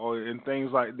kneeling and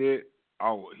things like that,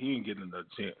 he ain't getting another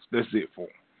chance. That's it for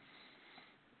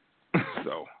him.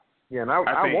 So yeah, and I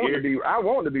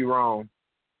want to be wrong.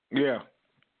 Yeah.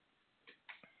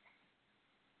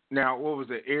 Now, what was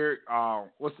it? Eric?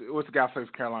 What's the guy from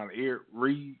Carolina? Eric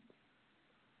Reed.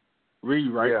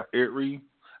 Reed, right? Yeah. Eric Reed.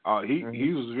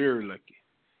 He was very lucky.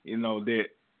 That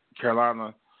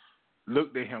Carolina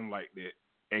looked at him like that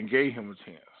and gave him a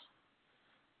chance.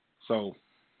 So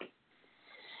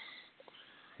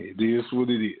it is what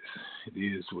it is. It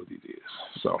is what it is.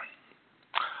 So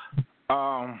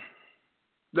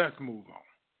let's move on.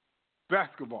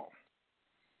 Basketball.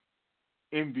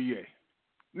 NBA.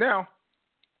 Now,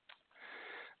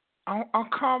 I'm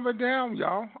calming down,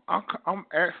 y'all. I'm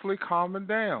actually calming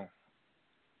down.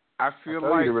 I feel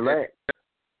like you to relax.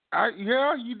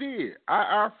 Yeah, you did.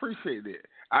 I appreciate it.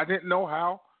 I didn't know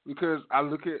how because I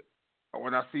look at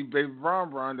when I see Baby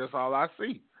Brown, that's all I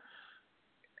see.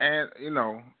 And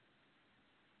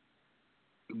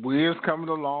wins coming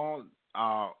along.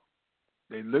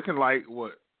 They looking like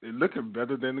what? They're looking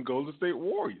better than the Golden State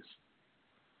Warriors.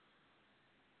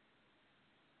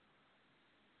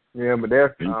 Yeah, but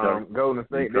that's Golden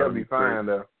State. They'll be fine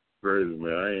though. Crazy,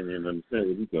 man. I ain't even understand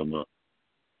what you talking about.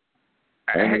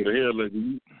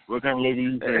 What kind of level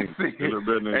you think? They look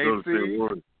better than Golden State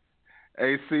Warriors.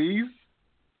 ACs.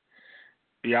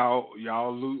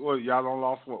 Y'all lose. What, y'all don't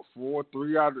lost what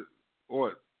 4-3 out of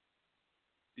what?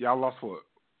 Y'all lost what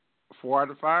 4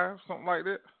 out of 5, something like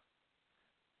that.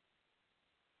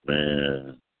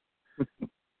 Man,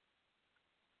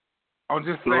 I'm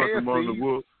just saying.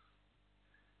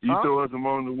 You throw us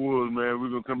among the wolves, man. We're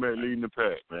gonna come back leading the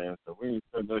pack, man. So we ain't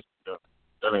setting that shit up.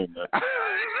 That ain't nothing.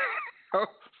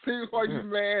 See why you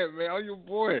mad, man? I'm your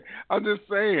boy. I'm just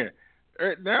saying.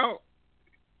 Right now,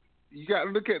 you got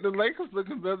to look at the Lakers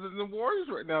looking better than the Warriors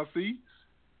right now. See?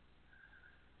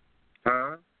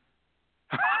 Huh?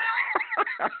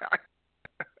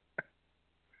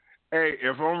 Hey,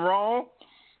 if I'm wrong,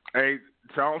 hey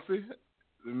Chauncey,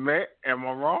 Matt, am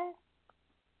I wrong?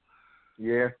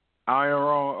 Yeah. I am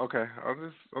wrong. Okay,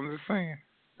 I'm just saying.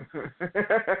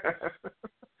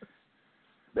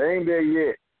 They ain't there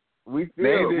yet. We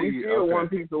still one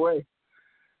piece away.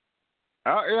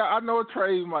 Yeah, I know a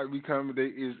trade might be coming.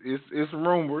 It's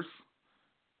rumors.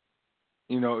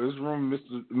 It's rumors.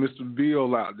 Mr.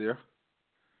 Bill out there.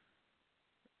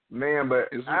 Man, but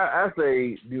I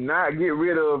say do not get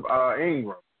rid of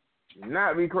Ingram. Do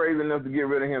not be crazy enough to get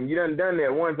rid of him. You done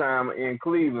that one time in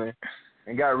Cleveland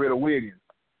and got rid of Wiggins.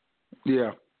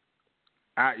 Yeah.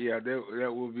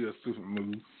 That would be a stupid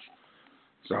move.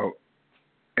 So,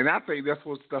 and I think that's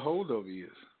what the holdup is.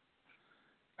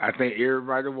 I think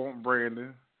everybody want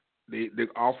Brandon. The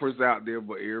offer's out there,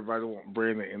 but everybody wants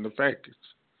Brandon in the package.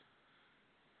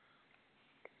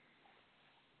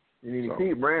 You need to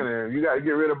keep Brandon. You got to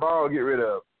get rid of Ball. Get rid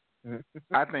of.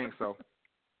 I think so.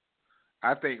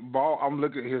 I think Ball. I'm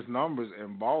looking at his numbers,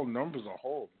 and Ball numbers are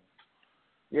horrible.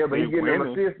 Yeah, but he's getting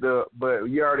them assists up. But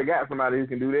you already got somebody who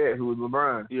can do that. Who is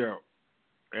LeBron? Yeah,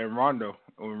 and Rondo.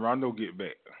 When Rondo get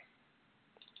back.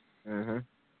 Mhm.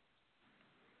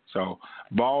 So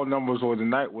Ball numbers for the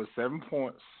night was 7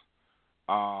 points,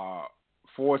 4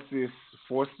 assists,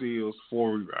 4 steals,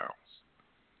 4 rebounds.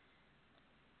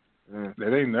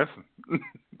 That ain't nothing.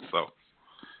 So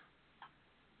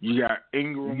you got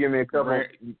Ingram. You give me a couple.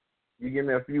 You give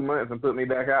me a few months and put me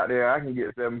back out there. I can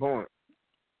get 7 points.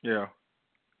 Yeah.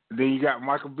 Then you got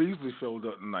Michael Beasley showed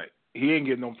up tonight. He ain't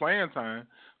getting no playing time.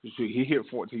 He hit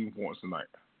 14 points tonight.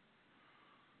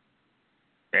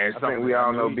 And I think we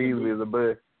all know Beasley is a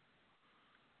bust.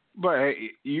 But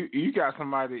hey, you got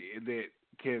somebody that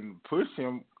can push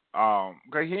him.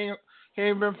 Cause he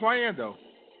ain't been playing though.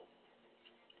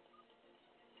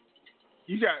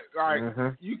 You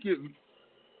got You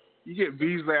get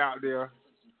Beasley out there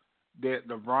that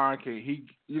LeBron can.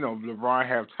 LeBron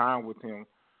have time with him.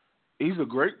 He's a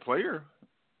great player,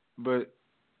 but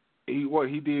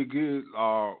he did good.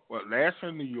 Last year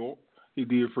in New York, he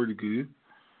did pretty good.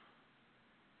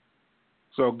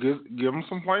 So give him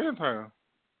some playing time.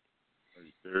 Are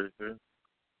you serious?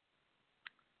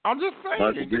 I'm just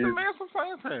saying, give the man some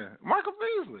playing time. Michael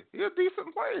Beasley, he's a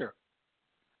decent player.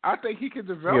 I think he can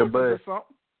develop into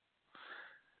something.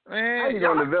 Man, how you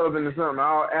gonna develop into something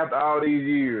after all these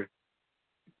years?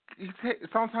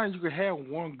 Sometimes you can have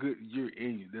one good year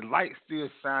in you. The light still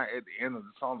shine at the end of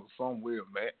the tunnel somewhere,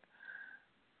 man.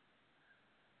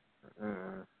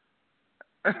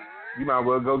 You might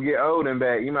well go get Oden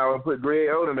back. You might well put Greg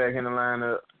Oden back in the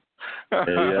lineup.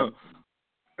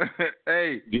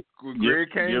 Hey,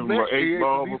 Greg came back. He had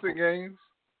some decent games.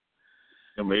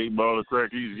 Them 8 ball of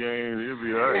crack each game. He'll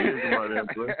be all right.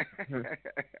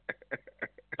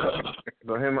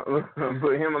 So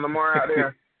put him and Lamar out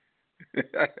there.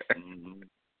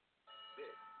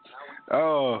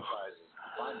 Oh.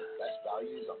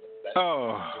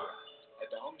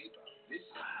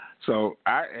 So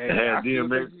I had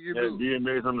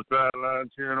DMX on the sideline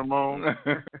cheering him on.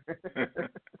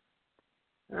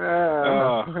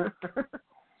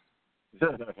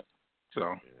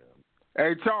 So,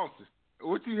 hey Chauncey,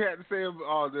 what you had to say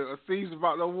about the season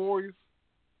about the Warriors?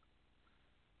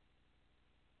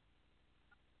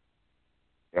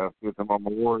 Yeah, I'm a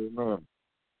Warrior man.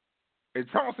 Hey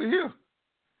Chauncey here.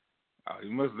 Oh,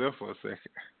 you must have left for a second.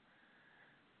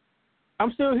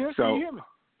 I'm still here. Can you hear me?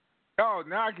 Oh,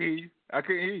 now I can hear you. I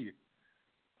couldn't hear you.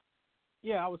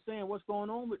 Yeah, I was saying, what's going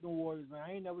on with the Warriors, man?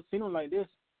 I ain't never seen them like this.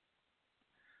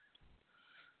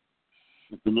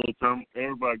 It's a little term.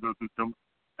 Everybody goes through some.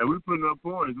 And we putting up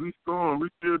points. We scoring. We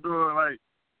still doing, like,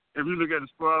 if you look at the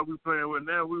squad we playing with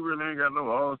now, we really ain't got no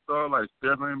all-star. Like,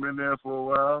 Steph ain't been there for a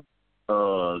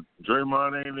while.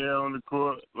 Draymond ain't there on the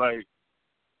court. Like,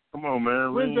 come on,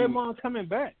 man. When's Draymond coming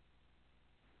back?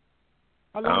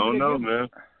 I don't know, man.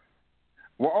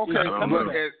 Well,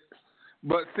 okay,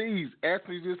 but see, ask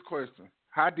me this question: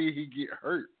 how did he get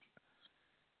hurt?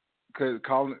 Because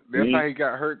that's how he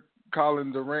got hurt,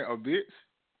 calling Durant a bitch.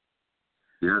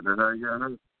 Yeah, that's how he got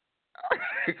hurt.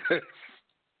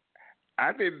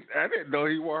 I didn't know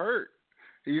he was hurt.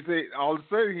 He said all of a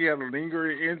sudden he had a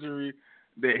lingering injury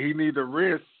that he needed to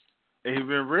rest, and he's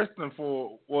been resting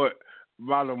for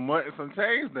about a month and some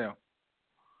change now.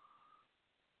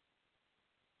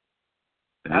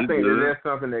 I think that's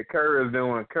something that Kerr is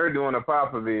doing. Kerr doing a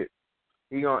Popovich.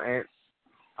 He and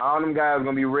all them guys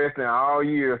gonna be resting all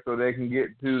year so they can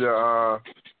get to the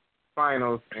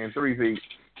finals and 3 feet.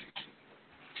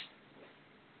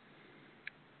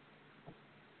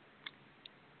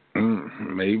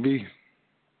 Maybe.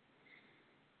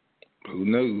 Who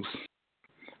knows?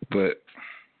 But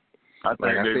I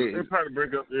think they probably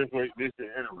break up this year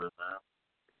anyway, man.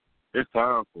 It's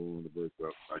time for them to break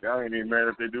up. Like, I ain't even mad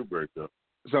if they do break up.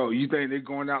 So you think they're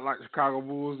going out like the Chicago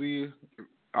Bulls is?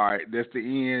 All right, that's the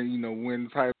end. Win the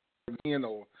title again,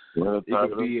 or it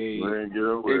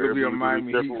could be a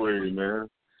Miami Heat. Man.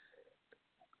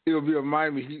 It'll be a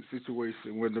Miami Heat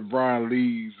situation where LeBron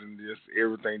leaves and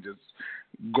everything just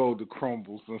go to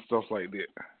crumbles and stuff like that.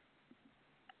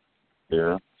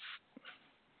 Yeah.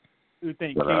 You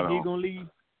think KD gonna leave?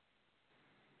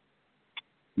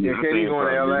 Yeah, KD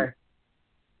going to LA.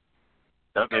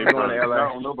 Going to LA. I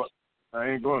don't know about. I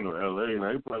ain't going to LA.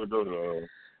 Now he probably go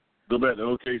back to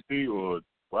OKC or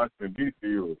Washington DC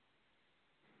or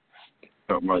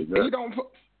something like that.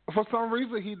 For some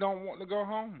reason, he don't want to go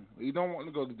home. He don't want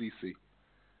to go to D.C.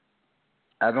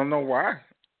 I don't know why,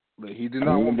 but he did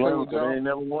not want to play with them. They ain't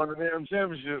never won a damn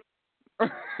championship.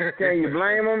 Can you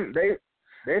blame them?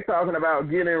 They talking about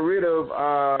getting rid of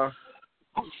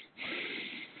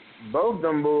both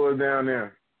them boys down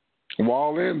there.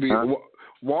 Wall and Bill.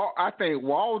 Wall. I think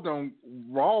Wall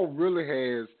really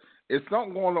has. It's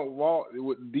something going on Wall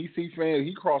with DC fans.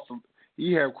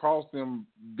 He have crossed them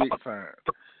big time,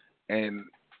 and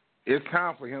it's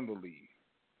time for him to leave.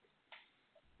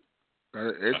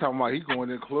 They're talking about he going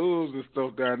in clubs and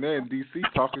stuff down there in DC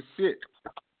talking shit.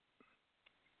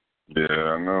 Yeah,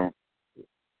 I know.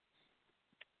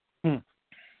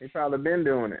 He probably been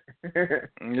doing it.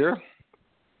 Yeah.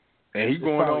 And he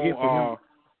going on.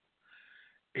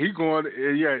 He going.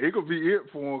 Yeah, it could be it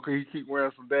for him because he keep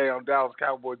wearing some damn Dallas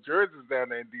Cowboy jerseys down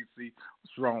there in D.C.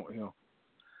 What's wrong with him?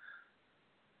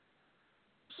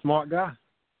 Smart guy.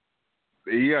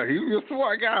 Yeah, he was a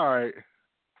smart guy, all right.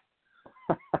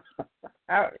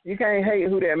 You can't hate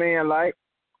who that man like.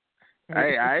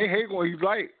 Hey, I ain't hate what he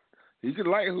like. He can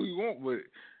like who he want, but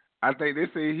I think they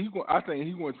say I think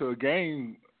he went to a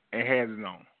game and had it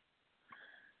on.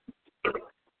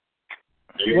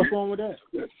 What's wrong with that?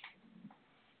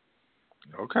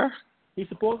 Okay. He's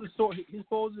supposed to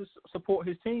support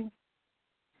his team.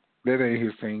 That ain't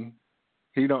his team.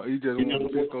 He don't. He just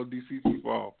wants to pick on DC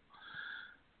football.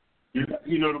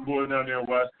 You know the boy down there in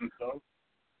Washington, so.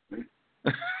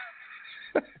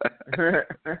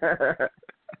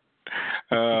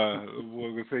 The boy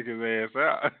gonna take his ass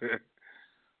out.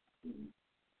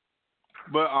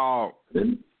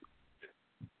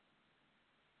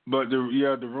 But the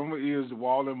rumor is the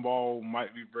Wall and Ball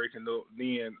might be breaking up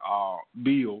then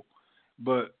Bill.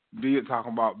 But Bill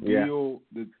talking about Bill.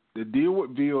 The deal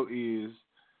with Bill is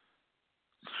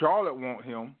Charlotte want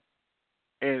him,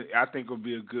 and I think it'll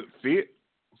be a good fit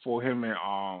for him and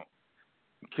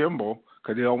Kimball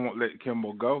because they don't want to let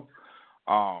Kimball go.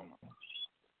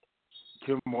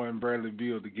 Kimball and Bradley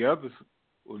Beal together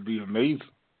would be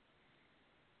amazing.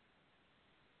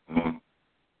 Mm-hmm.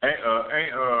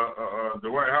 Ain't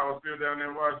Dwight Howard still down there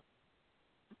in Washington?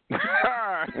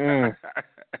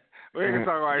 We can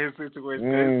talk about his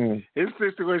situation. His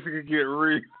situation can get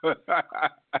real.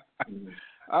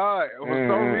 All right. For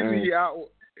some reason he out.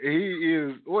 He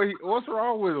is. What's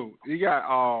wrong with him? He got.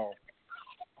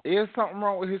 Is something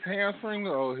wrong with his hamstring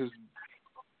or his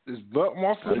butt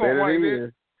muscle? Something like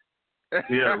that.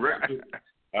 Yeah, rectal.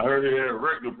 I heard he had a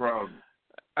rectal problem.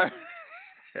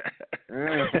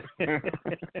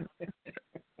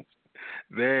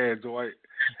 There, Dwight.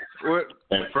 What?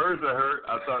 At first,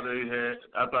 I thought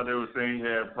they were saying he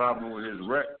had a problem with his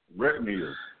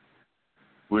retina,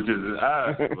 which is his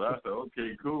eyes. So I said,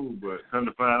 okay, cool. But come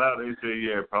to find out, they say he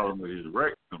had a problem with his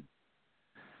rectum.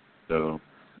 So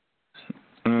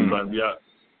he might be out.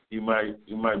 He might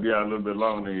be out a little bit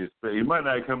longer than he expected. He might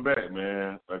not come back,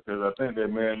 man, because I think that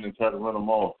man didn't try to run him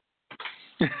off.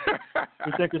 You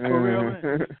think it's for real,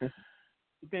 man?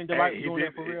 You think Dwight is doing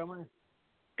that for real, man?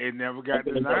 It never got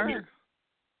denied.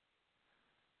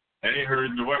 I ain't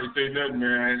heard Dwight say nothing,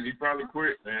 man. He probably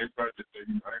quit, man. He probably just said,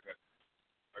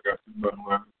 I got too much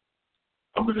money.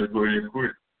 I'm going to just go ahead and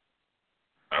quit.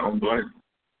 I don't blame him.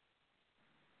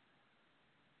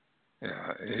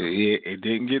 Yeah, it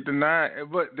didn't get denied.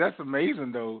 But that's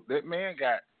amazing, though. That man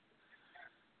got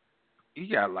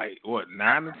like,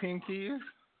 9 or 10 kids?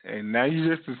 And now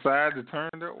you just decide to turn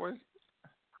that way?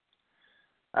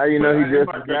 How you know he just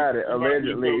decided,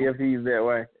 allegedly, if he's that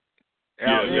way?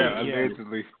 Yeah,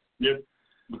 allegedly. Yeah,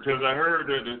 because I heard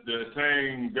that the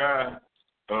same guy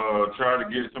tried to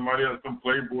get somebody else, some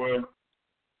Playboy,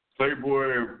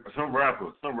 some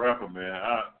rapper,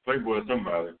 man. Playboy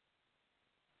somebody.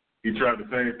 He tried the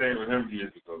same thing with him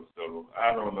years ago. So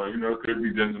I don't know. It could be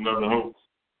just another hoax.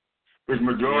 Which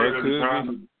majority of the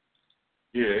time,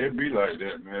 it'd be like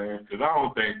that, man. Because I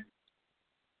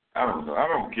don't know. I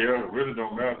don't care. It really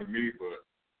don't matter to me. But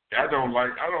I don't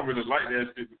really like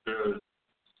that shit because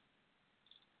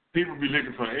people be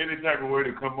looking for any type of way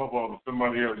to come up off of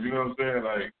somebody else. You know what I'm saying?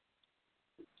 Like,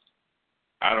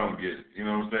 I don't get it. You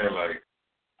know what I'm saying? Like,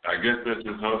 I guess that's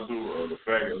just hustle or the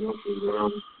fact of hustle or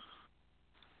whatever.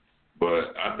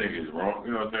 But I think it's wrong.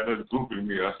 You know what I'm saying? That's goofy to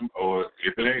me. Or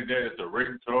if it ain't that, it's a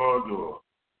rape charge or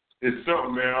it's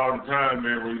something, man, all the time,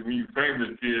 man. When you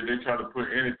famous kids, they try to put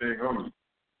anything on you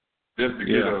just to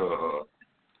get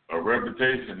a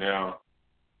reputation. Now,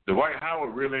 Dwight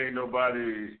Howard really ain't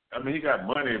nobody. I mean, he got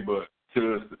money, but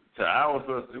to our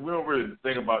we don't really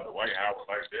think about Dwight Howard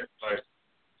like that. Like,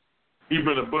 he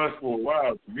been a bust for a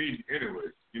while to me, anyway.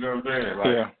 You know what I'm saying?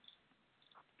 Like,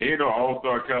 he ain't no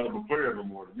all-star caliber player no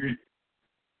more to me.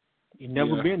 He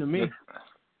never been to me.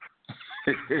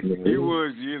 He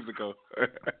was years ago.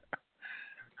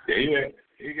 Yeah,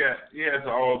 he had some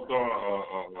all-star.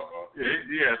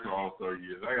 He had some all-star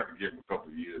years. I got to give him a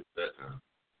couple of years that time.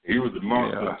 He was a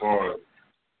monster as far as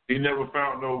he never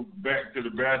found no back to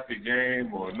the basket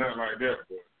game or nothing like that.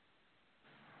 But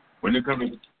when it come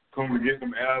to get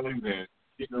them alleys and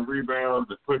getting the rebounds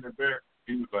and putting it back,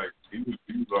 he was like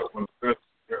one of the best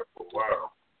there for a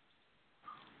while.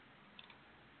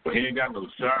 But he ain't got no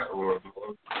shot or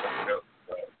something else.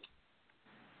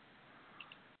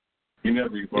 He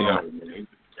never evolved, man. He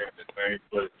just kept the same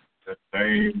place, the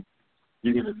same.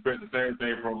 You can expect the same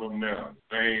thing from him now.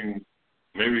 The same,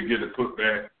 maybe get a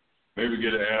putback, maybe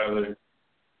get an alley.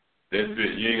 That's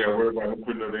it. You ain't got to worry about him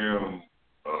putting no damn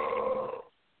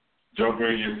jumper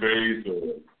in your face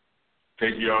or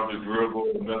take you off the dribble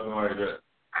or nothing like that.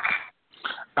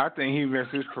 I think he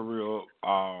messed his career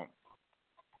up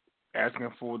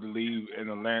asking for to leave in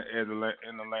Orlando.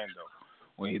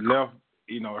 When he left,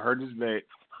 hurt his back,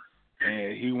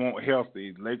 and he wasn't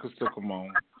healthy. Lakers took him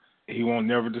on. He won't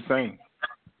never the same.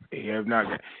 He have not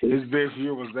got his best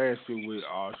year was last year with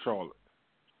Charlotte.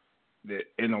 That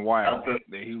in a while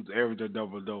that he was averaging a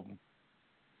double.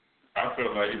 I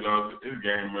felt like he lost his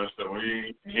game messed up.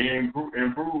 He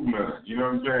improved man. You know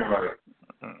what I'm saying?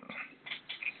 Like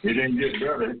he didn't get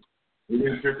better. He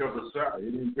didn't pick up a shot.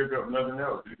 He didn't pick up nothing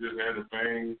else. He just had the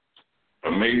same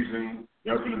amazing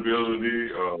jumping ability,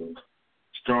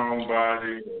 strong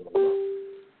body,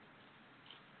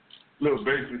 little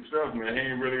basic stuff, man. He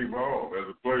ain't really evolved as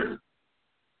a player.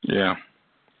 Yeah.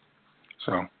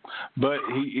 So, but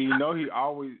he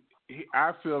always.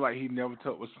 I feel like he never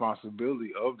took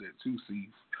responsibility of that 2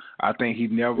 seeds. I think he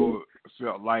never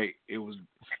felt like it was.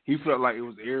 He felt like it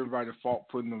was everybody's fault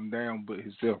putting them down, but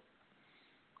himself.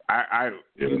 Shaq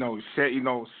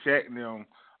and them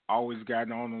always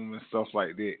got on him and stuff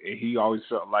like that, and he always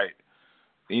felt like,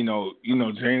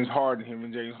 James Harden, him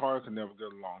and James Harden could never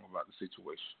get along about the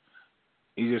situation.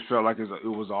 He just felt like it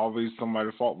was always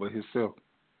somebody's fault but himself.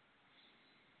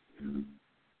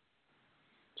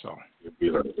 So,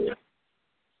 yeah.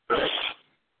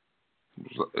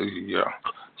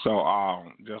 So,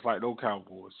 just like those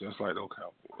Cowboys.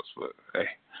 But hey,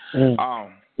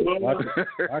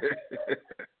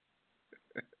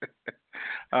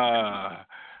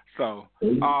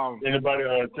 anybody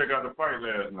check out the fight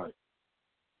last night?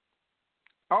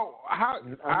 Oh, I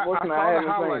saw the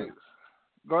highlights.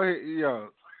 Go ahead, yeah.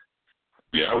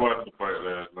 Yeah, I watched the fight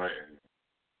last night.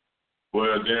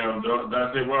 Well, damn,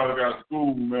 Dante Wilder got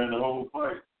schooled, man, the whole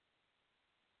fight.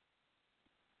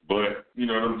 But,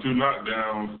 them 2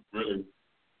 knockdowns really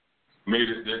made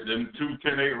it, them 2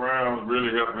 10-8 rounds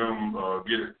really helped him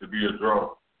get it to be a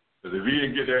draw. Because if he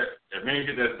didn't get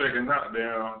that second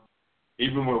knockdown,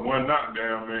 even with 1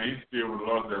 knockdown, man, he still would have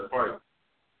lost that fight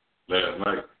last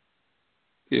night.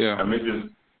 Yeah. I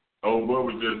mean, old boy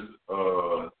was just,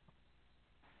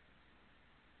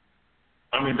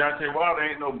 Dante Wilder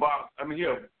ain't no box. I mean,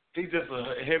 he's just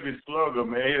a heavy slugger,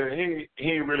 man. He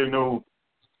ain't really no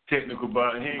technical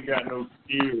body. He ain't got no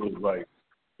skills. Like,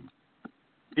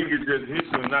 he could just hit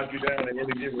you and knock you down at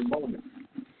any given moment.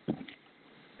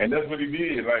 And that's what he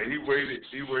did. Like, he waited.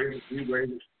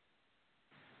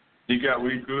 He got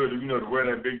what he could, to wear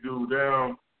that big dude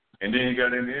down. And then he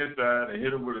got in the inside and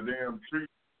hit him with a damn tree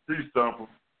stumper,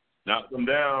 knocked him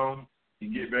down. He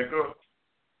get back up.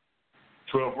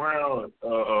 12 round,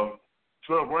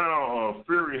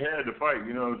 Fury had to fight,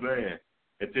 you know what I'm saying?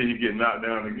 Until he get knocked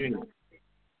down again.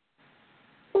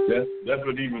 That's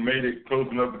what even made it close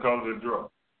enough to call it a draw.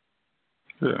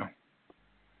 Yeah.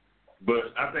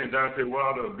 But I think Dante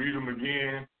Wilder will beat him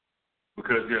again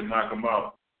because he'll knock him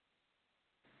out.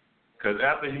 Because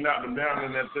after he knocked him down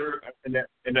in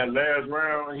that last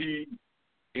round, he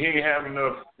ain't have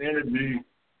enough energy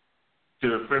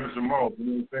to finish him off. You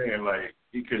know what I'm saying? Like,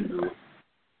 he couldn't do it.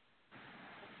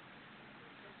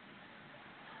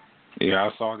 Yeah,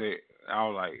 I saw that. I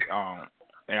was like,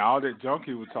 and all that junk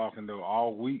he was talking though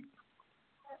all week.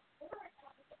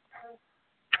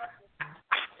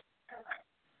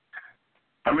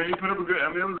 I mean, he put up a good. I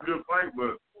mean, it was a good fight,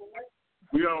 but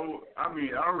I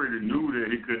already knew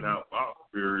that he couldn't outbox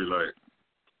Fury. Like,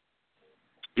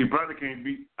 he probably can't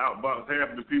outbox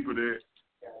half the people that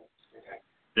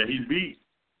he beat.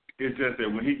 It's just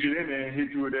that when he get in there and hit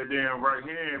you with that damn right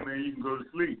hand, man, you can go to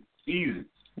sleep easy.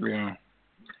 Yeah.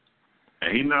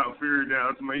 And he knocked Fury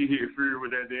down. He hit Fury with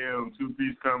that damn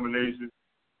 2-piece combination.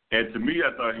 And to me,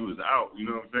 I thought he was out. You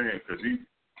know what I'm saying? Because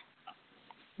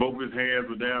both his hands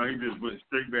were down. He just went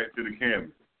straight back to the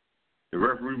canvas. The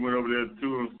referee went over there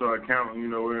to him, started counting,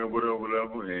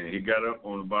 whatever. And he got up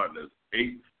on about the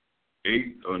 8th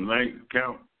 8th or 9th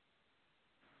count.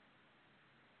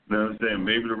 You know what I'm saying?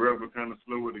 Maybe the ref was kind of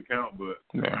slow with the count, but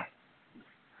yeah.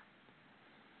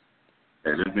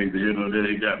 I just think the hit on that,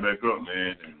 he got back up,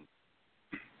 man, and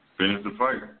finished the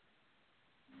fight.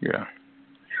 Yeah.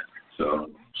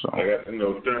 So I got, and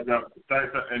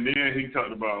then he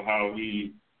talked about how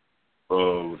he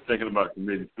was thinking about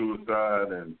committing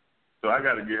suicide, and so I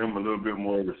got to give him a little bit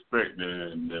more respect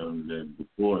than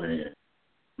beforehand,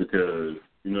 because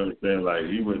you know what I'm saying, like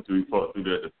he fought through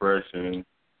that depression,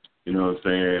 you know what I'm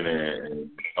saying, and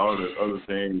all the other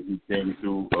things he came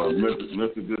through,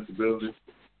 mental disability.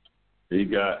 He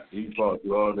fought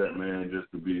through all that, man, just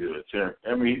to be a champ.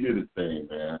 I mean, he did his thing,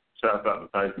 man. Shout out to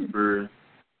Tyson Fury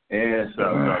and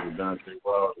shout out to Deontay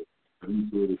Wilder.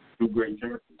 These were the two great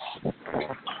champions.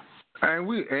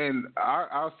 And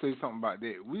I'll say something about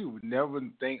that. We would never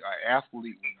think an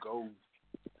athlete would go.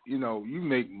 You know, you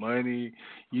make money,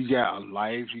 you got a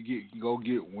life, you go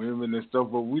get women and stuff,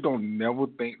 but we don't never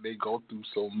think they go through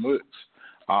so much.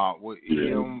 With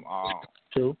him,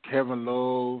 Kevin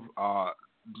Love,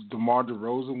 DeMar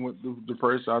DeRozan went through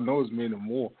depression. I know it's many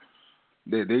more.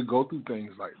 They go through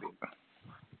things like that.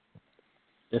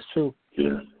 That's true.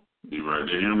 Yeah, you're right.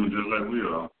 They're human just like we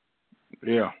are.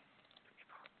 Yeah.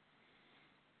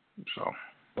 So,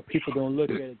 but people don't look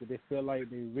at it because they feel like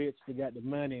they're rich, they got the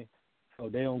money, so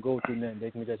they don't go through nothing.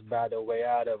 They can just buy their way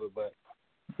out of it. But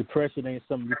depression ain't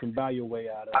something you can buy your way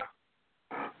out of.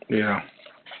 Yeah.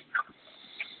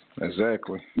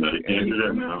 Exactly. No, you can't do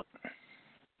that now.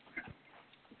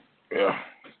 Yeah.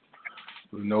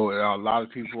 We know a lot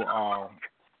of people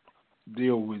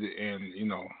deal with it, and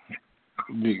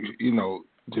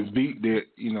to beat that,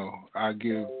 I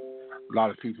give a lot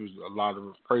of people a lot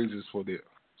of praises for that.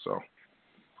 So,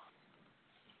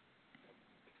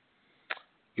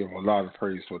 give them a lot of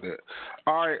praise for that.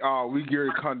 All right, we get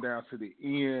ready to come down to the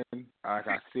end. Like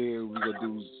I said, we're gonna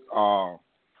do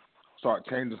start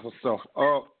changing some stuff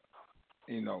up.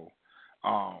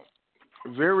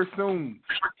 Very soon,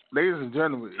 ladies and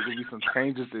gentlemen, there will be some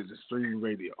changes to the streaming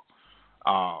radio.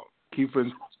 Keep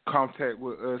in contact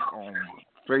with us on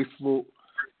Facebook.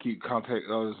 Keep contact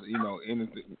us,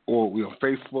 anything, or we on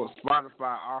Facebook,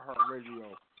 Spotify,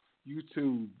 iHeartRadio,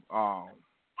 YouTube,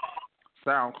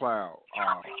 SoundCloud.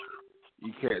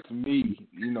 You catch me,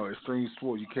 Extreme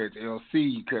Sports. You catch LC.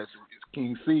 You catch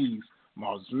King C's,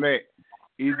 Mars Mac,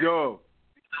 E-Dub,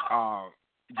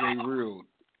 J Real,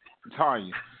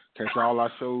 Tanya. Catch all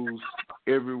our shows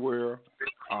everywhere.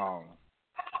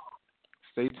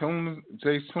 Stay tuned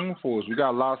for us. We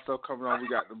got a lot of stuff coming on. We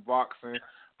got the boxing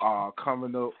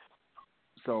coming up.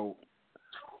 So,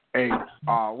 hey,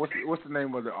 what's the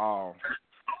name of the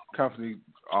company,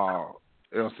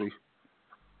 LC?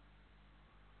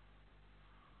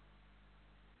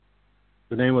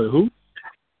 The name of who?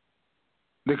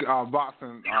 The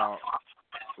boxing.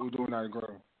 We're doing that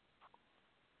girl.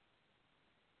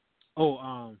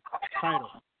 Oh,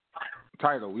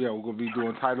 Title. Yeah, we're gonna be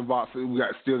doing Title boxing. We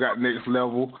still got Next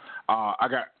Level. I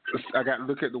got to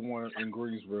look at the one in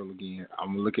Greensboro again.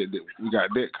 I'm gonna look at that. We got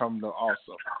that coming up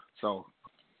also. So,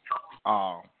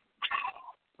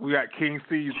 we got King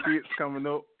C's Fits coming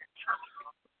up.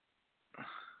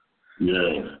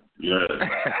 Yeah.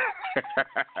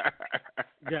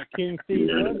 Got King C's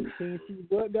what? King C's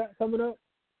what got coming up?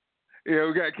 Yeah,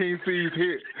 we got King C's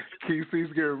hit. King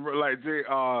C's getting like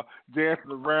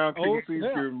Jasper Brown. King C's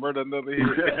getting murder another hit.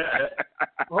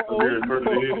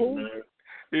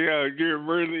 Yeah, getting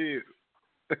murder hit.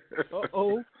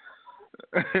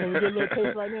 Can we get a little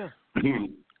taste right now?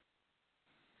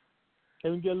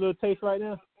 Can we get a little taste right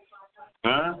now?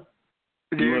 Huh?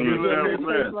 Yeah, get a little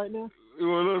taste right now. You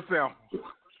want a little sample?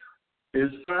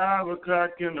 It's 5:00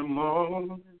 in the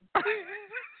morning.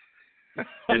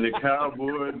 And the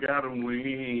Cowboys got to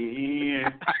win.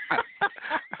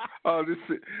 Oh,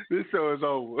 this show is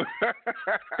over.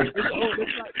 That's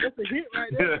a hit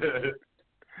right there.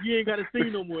 You ain't got to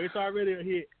sing no more. It's already a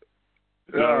hit.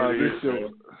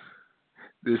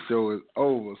 This show is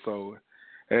over. So,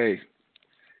 hey.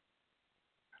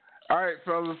 All right,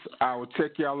 fellas. I will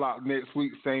check y'all out next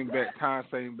week. Same back time,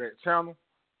 same back channel.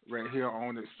 Right here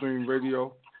on Extreme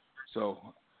Radio.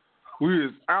 So, we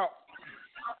is out.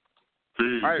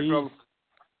 All right, fellas.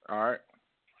 All right.